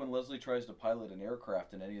 That's like when Leslie tries to pilot an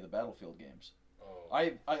aircraft in any of the Battlefield games. Oh.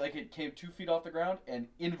 I like it came 2 feet off the ground and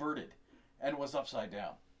inverted, and was upside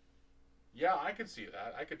down. Yeah, I could see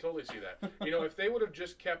that. I could totally see that. If they would have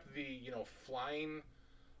just kept the flying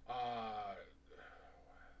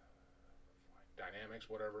dynamics,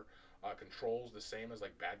 whatever, controls the same as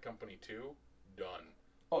like Bad Company 2, done.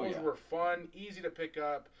 Oh, Those yeah. were fun, easy to pick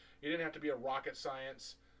up. You didn't have to be a rocket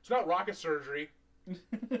science. It's not rocket surgery,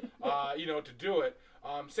 to do it.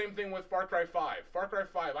 Same thing with Far Cry 5. Far Cry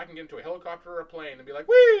 5, I can get into a helicopter or a plane and be like,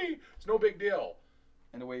 whee! It's no big deal.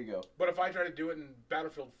 And away you go. But if I try to do it in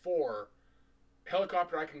Battlefield 4,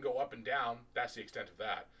 helicopter, I can go up and down. That's the extent of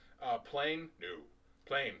that. Plane, no.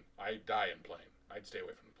 Plane, I die in plane. I'd stay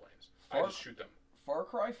away from the planes. I just shoot them. Far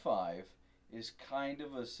Cry 5 is kind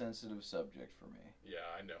of a sensitive subject for me. Yeah,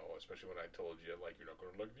 I know. Especially when I told you, like, you're not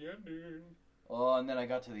going to look at the ending. Oh, and then I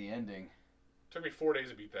got to the ending. Took me 4 days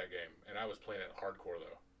to beat that game, and I was playing it hardcore,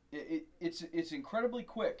 though. It's incredibly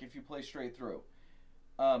quick if you play straight through.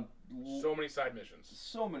 So many side missions.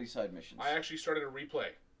 So many side missions. I actually started a replay.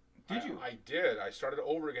 Did you? I did. I started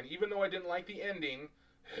over again. Even though I didn't like the ending,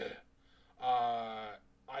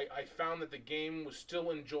 I found that the game was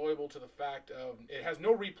still enjoyable to the fact of it has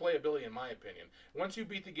no replayability in my opinion. Once you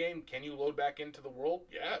beat the game, can you load back into the world?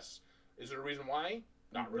 Yes. Is there a reason why?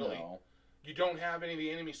 Not really. No. You don't have any of the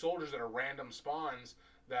enemy soldiers that are random spawns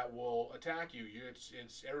that will attack you.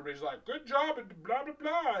 It's everybody's like, good job, and blah blah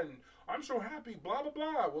blah, and I'm so happy, blah blah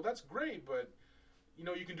blah. Well, that's great, but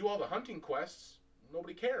you can do all the hunting quests.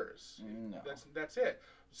 Nobody cares. No. That's it.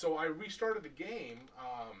 So I restarted the game,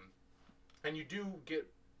 and you do get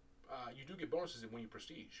bonuses when you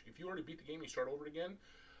prestige. If you already beat the game, and you start over again.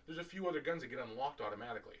 There's a few other guns that get unlocked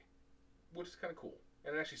automatically, which is kind of cool.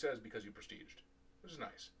 And it actually says because you prestiged, which is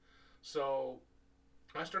nice. So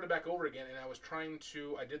I started back over again, and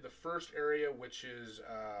I did the first area, which is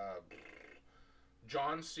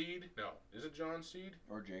John Seed. No, is it John Seed?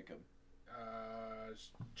 Or Jacob. It's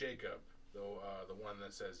Jacob, the one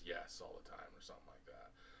that says yes all the time or something like that.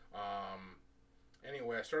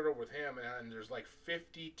 Anyway, I started over with him, and there's like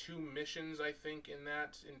 52 missions, I think, in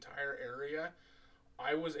that entire area.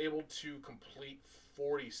 I was able to complete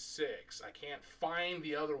 46. I can't find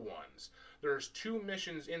the other ones. There's 2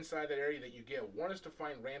 missions inside that area that you get. One is to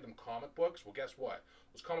find random comic books. Well, guess what?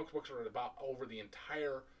 Those comic books are about over the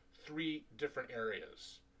entire 3 different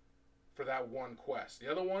areas for that one quest. The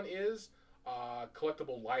other one is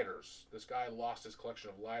collectible lighters. This guy lost his collection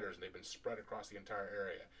of lighters, and they've been spread across the entire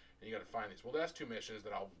area. And you got to find these. Well, that's 2 missions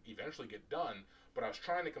that I'll eventually get done, but I was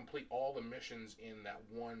trying to complete all the missions in that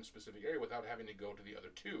one specific area without having to go to the other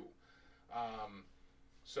 2.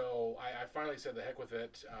 So I finally said the heck with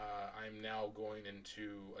it. I'm now going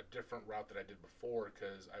into a different route that I did before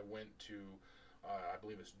because I went to, I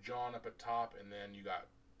believe it's John up at top, and then you got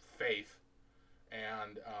Faith.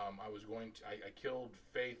 And I killed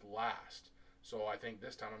Faith last. So I think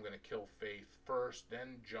this time I'm going to kill Faith first,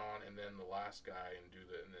 then John, and then the last guy, and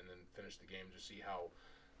and then finish the game to see how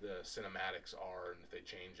the cinematics are and if they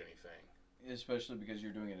change anything. Especially because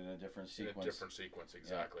you're doing it in a different sequence. In a different sequence,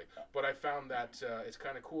 exactly. Yeah. But I found that it's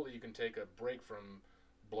kind of cool that you can take a break from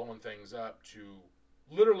blowing things up to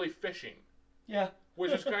literally fishing. Yeah.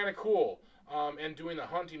 Which is kind of cool. And doing the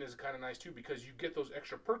hunting is kind of nice too because you get those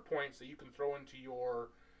extra perk points that you can throw into your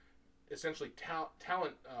essentially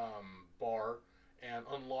talent bar and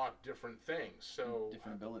unlock different things. So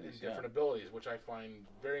different abilities. Different abilities, which I find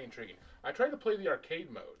very intriguing. I tried to play the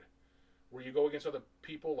arcade mode where you go against other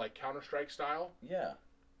people like Counter-Strike style. Yeah.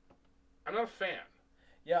 I'm not a fan.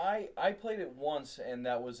 Yeah, I played it once and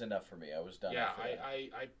that was enough for me. I was done. Yeah,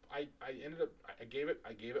 I ended up I gave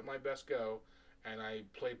it my best go, and I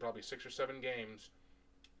played probably 6 or 7 games,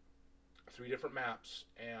 3 different maps,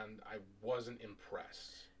 and I wasn't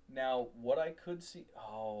impressed. Now, what I could see,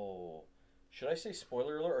 should I say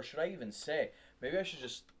spoiler alert, or should I even say, maybe I should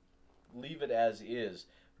just leave it as is,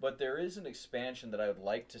 but there is an expansion that I would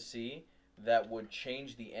like to see that would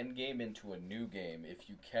change the end game into a new game, if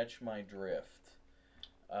you catch my drift.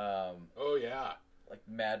 Oh, yeah. Like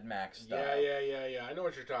Mad Max style. Yeah. I know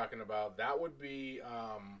what you're talking about. That would be,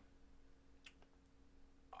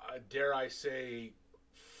 dare I say,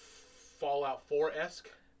 Fallout 4-esque?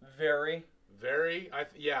 Very.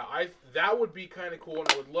 That would be kind of cool,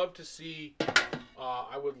 and I would love to see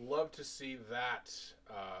that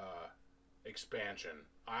expansion.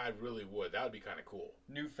 I really would. That would be kind of cool.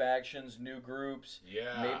 New factions, new groups.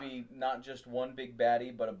 Yeah. Maybe not just one big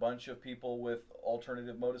baddie, but a bunch of people with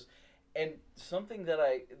alternative motives. And something that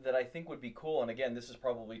I think would be cool, and again, this is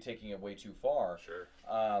probably taking it way too far. Sure.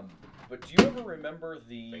 But do you ever remember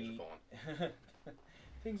the... Things are falling.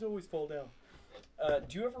 Things always fall down.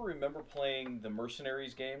 Do you ever remember playing the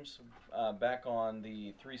Mercenaries games back on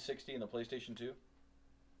the 360 and the PlayStation 2?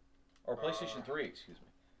 Or PlayStation 3, excuse me.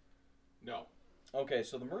 No. Okay,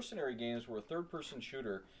 so the Mercenary games were a third-person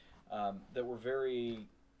shooter that were very,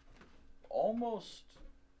 almost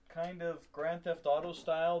kind of Grand Theft Auto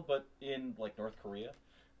style, but in, like, North Korea.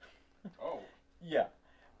 Oh. Yeah.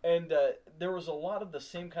 And there was a lot of the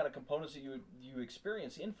same kind of components that you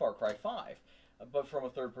experience in Far Cry 5, but from a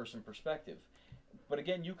third-person perspective. But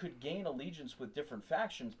again, you could gain allegiance with different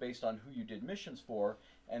factions based on who you did missions for,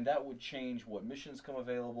 and that would change what missions come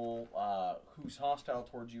available, who's hostile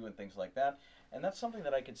towards you, and things like that. And that's something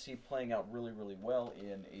that I could see playing out really, really well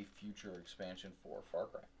in a future expansion for Far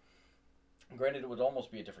Cry. Granted, it would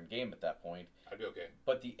almost be a different game at that point. I'd be okay.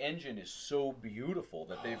 But the engine is so beautiful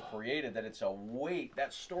that they've created that it's a weight.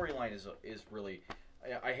 That storyline is really,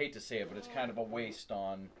 I hate to say it, but it's kind of a waste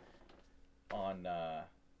on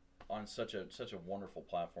such a wonderful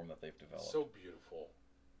platform that they've developed. So beautiful.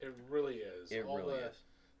 It really is. It really is.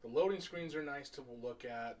 The loading screens are nice to look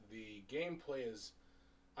at. The gameplay is...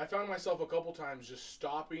 I found myself a couple times just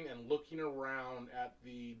stopping and looking around at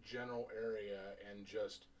the general area and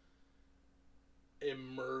just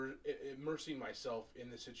immersing myself in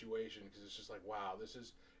the situation, because it's just like, wow,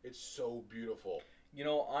 it's so beautiful. You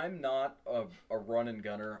know, I'm not a run and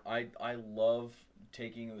gunner. I love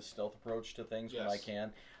taking the stealth approach to things when I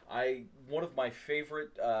can. One of my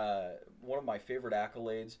favorite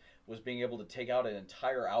accolades was being able to take out an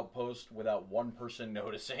entire outpost without one person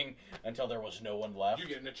noticing until there was no one left. You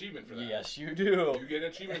get an achievement for that. Yes, you do. You get an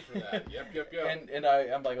achievement for that. Yep. And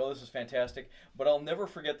I'm like, oh, this is fantastic. But I'll never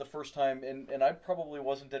forget the first time, and I probably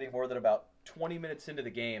wasn't any more than about 20 minutes into the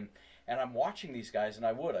game, and I'm watching these guys, and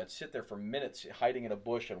I'd sit there for minutes hiding in a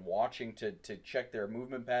bush and watching to check their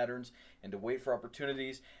movement patterns and to wait for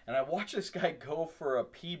opportunities. And I watch this guy go for a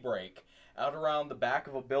pee break out around the back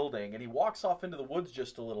of a building, and he walks off into the woods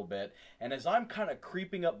just a little bit. And as I'm kind of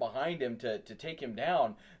creeping up behind him to take him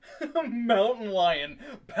down, a mountain lion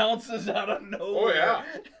bounces out of nowhere.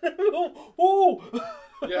 Oh,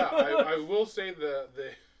 yeah. Yeah, I will say the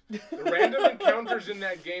random encounters in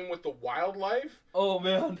that game with the wildlife. Oh,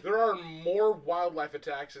 man. There are more wildlife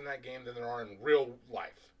attacks in that game than there are in real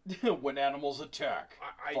life. When animals attack.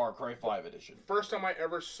 Far Cry 5 edition. First time I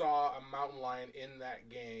ever saw a mountain lion in that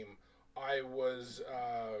game, I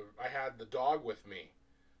had the dog with me.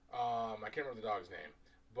 I can't remember the dog's name.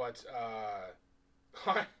 But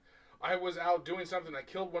I was out doing something. I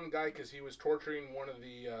killed one guy because he was torturing one of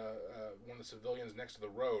the civilians next to the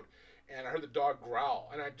road. And I heard the dog growl,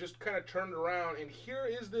 and I just kind of turned around, and here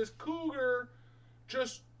is this cougar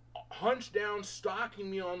just hunched down,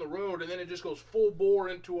 stalking me on the road, and then it just goes full bore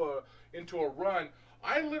into a run.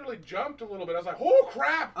 I literally jumped a little bit. I was like, oh,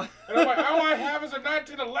 crap! And I'm like, all I have is a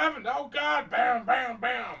 1911. Oh, God! Bam, bam,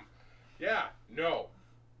 bam! Yeah, no.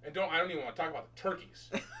 And I don't even want to talk about the turkeys.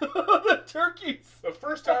 The turkeys! The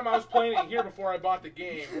first time I was playing it here before I bought the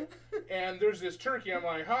game, and there's this turkey. I'm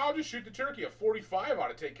like, how to shoot the turkey? A 45 ought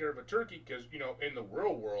to take care of a turkey, because, in the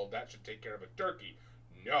real world, that should take care of a turkey.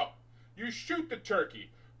 No. You shoot the turkey.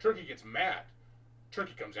 Turkey gets mad.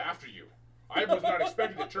 Turkey comes after you. I was not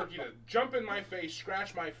expecting the turkey to jump in my face,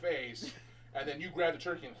 scratch my face, and then you grab the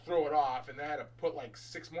turkey and throw it off, and I had to put like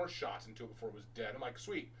 6 more shots into it before it was dead. I'm like,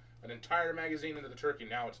 sweet. An entire magazine into the turkey,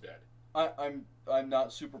 now it's dead. I'm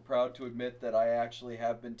not super proud to admit that I actually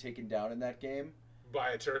have been taken down in that game. By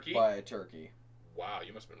a turkey? By a turkey. Wow,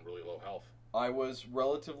 you must have been really low health. I was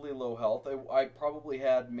relatively low health. I probably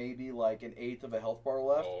had maybe like an eighth of a health bar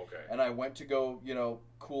left. Oh, okay. And I went to go,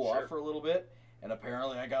 cool off for a little bit. And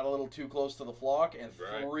apparently I got a little too close to the flock, and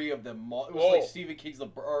 3 of them, it was like Stephen King's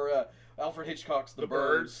Alfred Hitchcock's The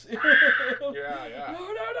Birds. Yeah.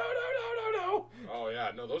 No. Oh,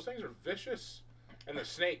 yeah. No, those things are vicious. And the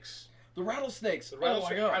snakes. The rattlesnakes. Oh,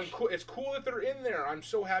 my gosh. It's cool that they're in there. I'm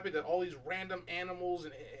so happy that all these random animals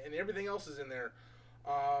and everything else is in there.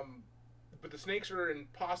 But the snakes are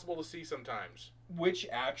impossible to see sometimes. Which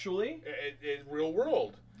actually? It's real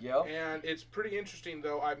world. Yep. And it's pretty interesting,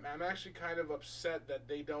 though. I'm actually kind of upset that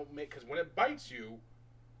they don't make... Because when it bites you...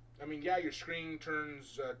 I mean, yeah, your screen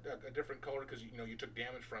turns a different color because, you took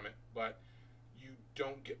damage from it. But you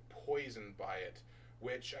don't get poisoned by it.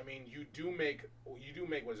 Which, I mean, you do make, what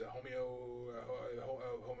is it,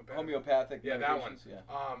 homeopathic? Homeopathic. Yeah, that one. Yeah.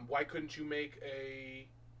 Why couldn't you make an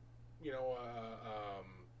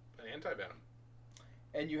anti-venom?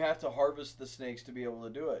 And you have to harvest the snakes to be able to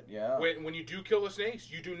do it, yeah. When you do kill the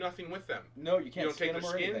snakes, you do nothing with them. No, you can't skin them. You don't take their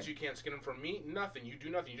skins, anything. you can't skin them for meat, nothing. You do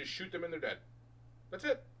nothing. You just shoot them and they're dead. That's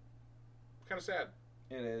it. Kind of sad.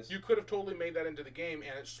 It is. You could have totally made that into the game,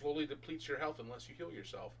 and it slowly depletes your health unless you heal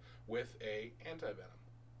yourself with a anti-venom.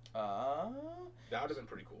 That would have been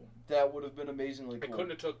pretty cool. That would have been amazingly cool. It couldn't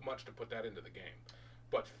have took much to put that into the game.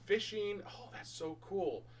 But fishing, that's so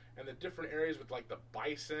cool. And the different areas with like the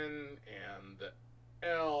bison and the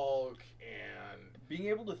elk and... Being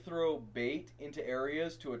able to throw bait into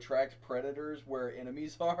areas to attract predators where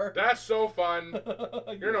enemies are. That's so fun.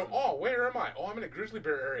 Where am I? Oh, I'm in a grizzly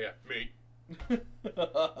bear area. Me. Then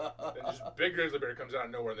just big grizzly bear comes out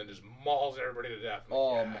of nowhere and then just mauls everybody to death.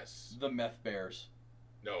 Yes. The meth bears.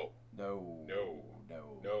 No.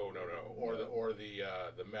 Or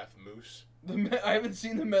the meth moose. I haven't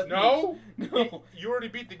seen the meth moose. No. You already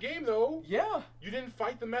beat the game though. Yeah. You didn't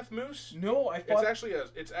fight the meth moose? No, I fought.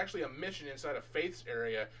 It's actually a mission inside of Faith's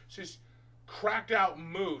area. It's just cracked out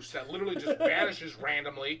moose that literally just vanishes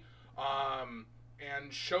randomly.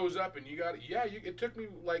 And shows up, and it took me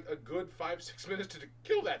like a good 5-6 minutes to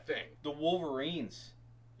kill that thing. The Wolverines.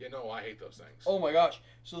 Yeah, no, I hate those things. Oh my gosh.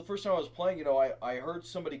 So the first time I was playing, I heard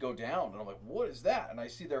somebody go down, and I'm like, what is that? And I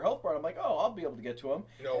see their health bar, and I'm like, oh, I'll be able to get to them.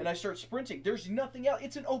 No. And I start sprinting. There's nothing else.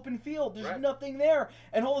 It's an open field. There's right. nothing there.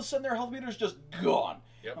 And all of a sudden, their health meter's just gone.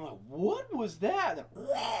 Yep. I'm like, what was that?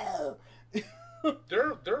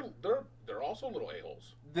 They're also little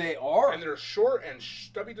a-holes. They are. And they're short and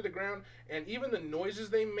stubby to the ground, and even the noises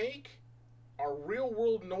they make are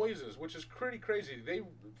real-world noises, which is pretty crazy.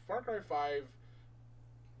 Far Cry 5,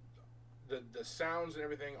 the sounds and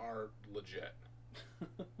everything are legit.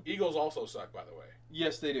 Eagles also suck, by the way.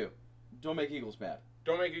 Yes, they do. Don't make eagles mad.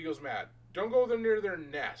 Don't make eagles mad. Don't go near their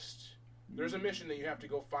nest. There's a mission that you have to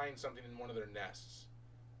go find something in one of their nests.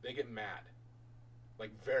 They get mad.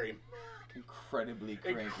 Like, very mad. Incredibly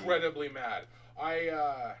cranky. Incredibly mad.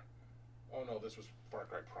 Oh no, this was Far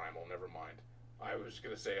Cry Primal. Never mind. I was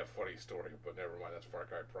gonna say a funny story, but never mind. That's Far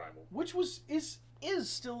Cry Primal, which is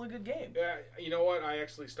still a good game. Yeah, you know what? I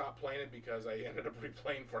actually stopped playing it because I ended up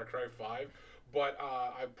replaying Far Cry 5. But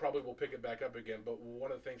I probably will pick it back up again. But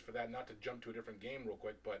one of the things for that, not to jump to a different game real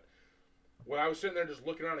quick, but when I was sitting there just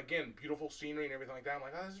looking around again, beautiful scenery and everything like that, I'm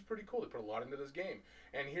like, this is pretty cool. They put a lot into this game.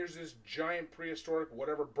 And here's this giant prehistoric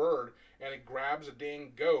whatever bird, and it grabs a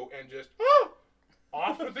dang goat and just,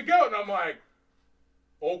 off with the goat. And I'm like,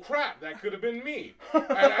 oh crap, that could have been me. And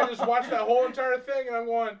I just watched that whole entire thing, and I'm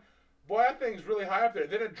going, boy, that thing's really high up there.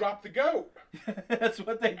 Then it dropped the goat. That's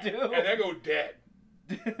what they do. And that goat dead.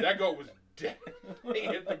 That goat was dead. He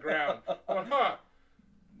hit the ground. I'm like,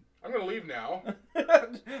 I'm going to leave now.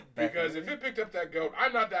 Because if it picked up that goat,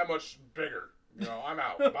 I'm not that much bigger. I'm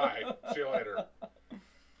out. Bye. See you later.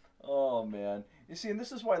 Oh, man. You see, and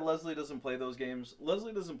this is why Leslie doesn't play those games.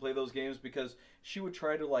 Leslie doesn't play those games because she would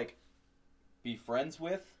try to, be friends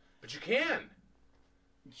with. But you can.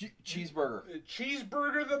 Cheeseburger.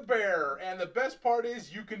 Cheeseburger the bear. And the best part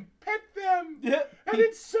is you can pet them. Yeah. And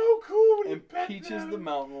it's so cool when you pet them. Peach is the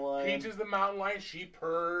mountain lion. Peach is the mountain lion. She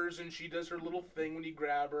purrs and she does her little thing when you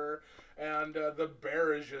grab her. And the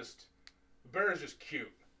bear is just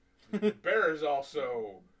cute. The bear is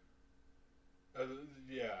also...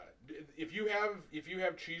 yeah. If you have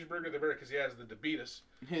Cheeseburger the bear, because he has the diabetes.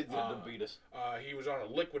 The diabetes. He was on a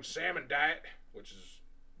liquid salmon diet, which is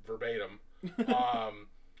verbatim.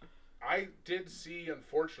 I did see,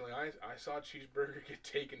 unfortunately, I saw Cheeseburger get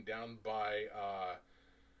taken down by,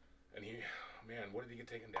 what did he get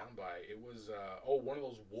taken down by? It was, one of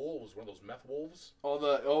those wolves, one of those meth wolves.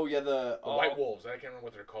 The white wolves. I can't remember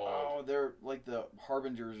what they're called. Oh, they're like the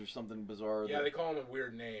harbingers or something bizarre. Yeah, they call them a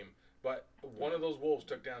weird name. But one of those wolves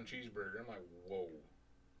took down Cheeseburger. I'm like, whoa.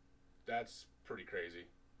 That's pretty crazy.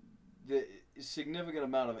 The significant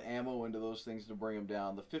amount of ammo into those things to bring them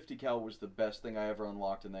down. The 50 cal was the best thing I ever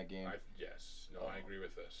unlocked in that game. I agree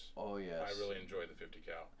with this. Oh, yes. I really enjoyed the 50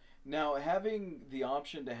 cal. Now, having the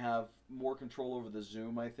option to have more control over the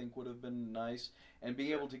zoom, I think, would have been nice. And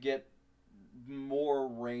being able to get more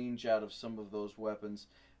range out of some of those weapons.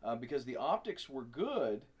 Because the optics were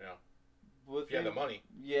good. Yeah. If you had the money.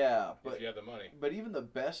 Yeah. If you had the money. But even the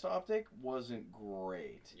best optic wasn't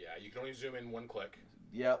great. Yeah, you can only zoom in one click.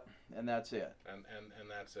 Yep, and that's it. And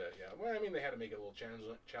that's it, yeah. Well, they had to make it a little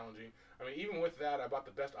challenging. Even with that, I bought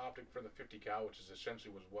the best optic for the 50 cal, which is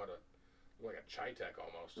essentially like a Chi-Tech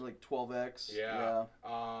almost. Like 12x. Yeah.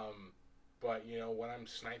 But, when I'm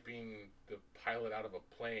sniping the pilot out of a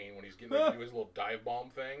plane, when he's getting ready to do his little dive bomb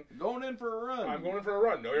thing. Going in for a run. I'm going in for a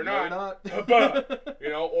run. No, you're not.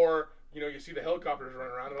 You're not. Or... you see the helicopters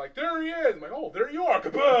running around, they're like, there he is! I'm like, oh, there you are!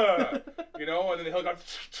 Kabah! And then the helicopter...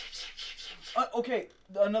 Okay,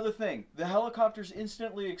 another thing. The helicopter's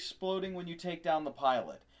instantly exploding when you take down the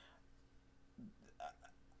pilot.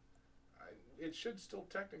 it should still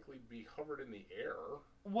technically be hovered in the air.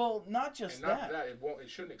 Well, not just And not that, it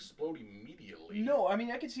shouldn't explode immediately. No, I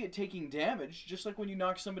mean, I could see it taking damage, just like when you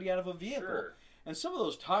knock somebody out of a vehicle. Sure. And some of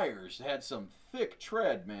those tires had some thick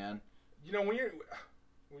tread, man. You know, when you're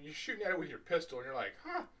shooting at it with your pistol, and you're like,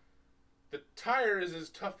 huh, the tire is as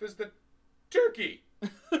tough as the turkey.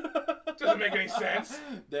 Doesn't make any sense.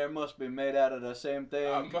 They must be made out of the same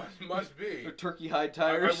thing. Must be. They're turkey hide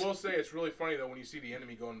tires. I will say it's really funny though when you see the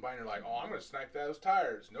enemy going by and you're like, oh, I'm going to snipe those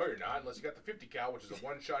tires. No, you're not, unless you got the 50 cal, which is a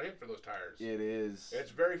one-shot hit for those tires. It is.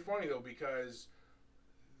 It's very funny though because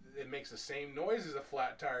it makes the same noise as a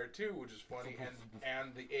flat tire too, which is funny.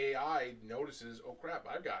 And the AI notices, oh crap,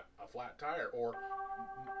 I've got a flat tire or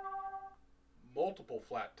multiple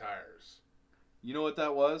flat tires. You know what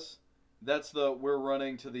that was? That's the we're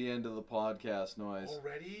running to the end of the podcast noise.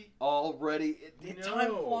 Already? No.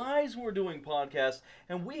 Time flies when we're doing podcasts,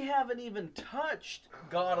 and we haven't even touched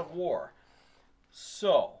God of War.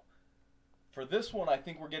 So, for this one, I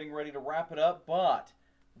think we're getting ready to wrap it up, but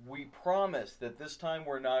we promise that this time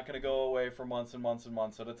we're not going to go away for months and months and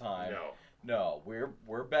months at a time. No,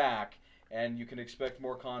 we're back, and you can expect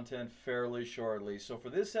more content fairly shortly. So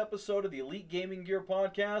for this episode of the Elite Gaming Gear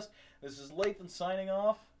Podcast, this is Lathan signing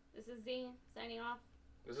off. This is Z signing off.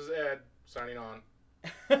 This is Ed signing on.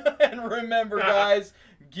 And remember, guys,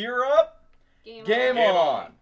 gear up, game on.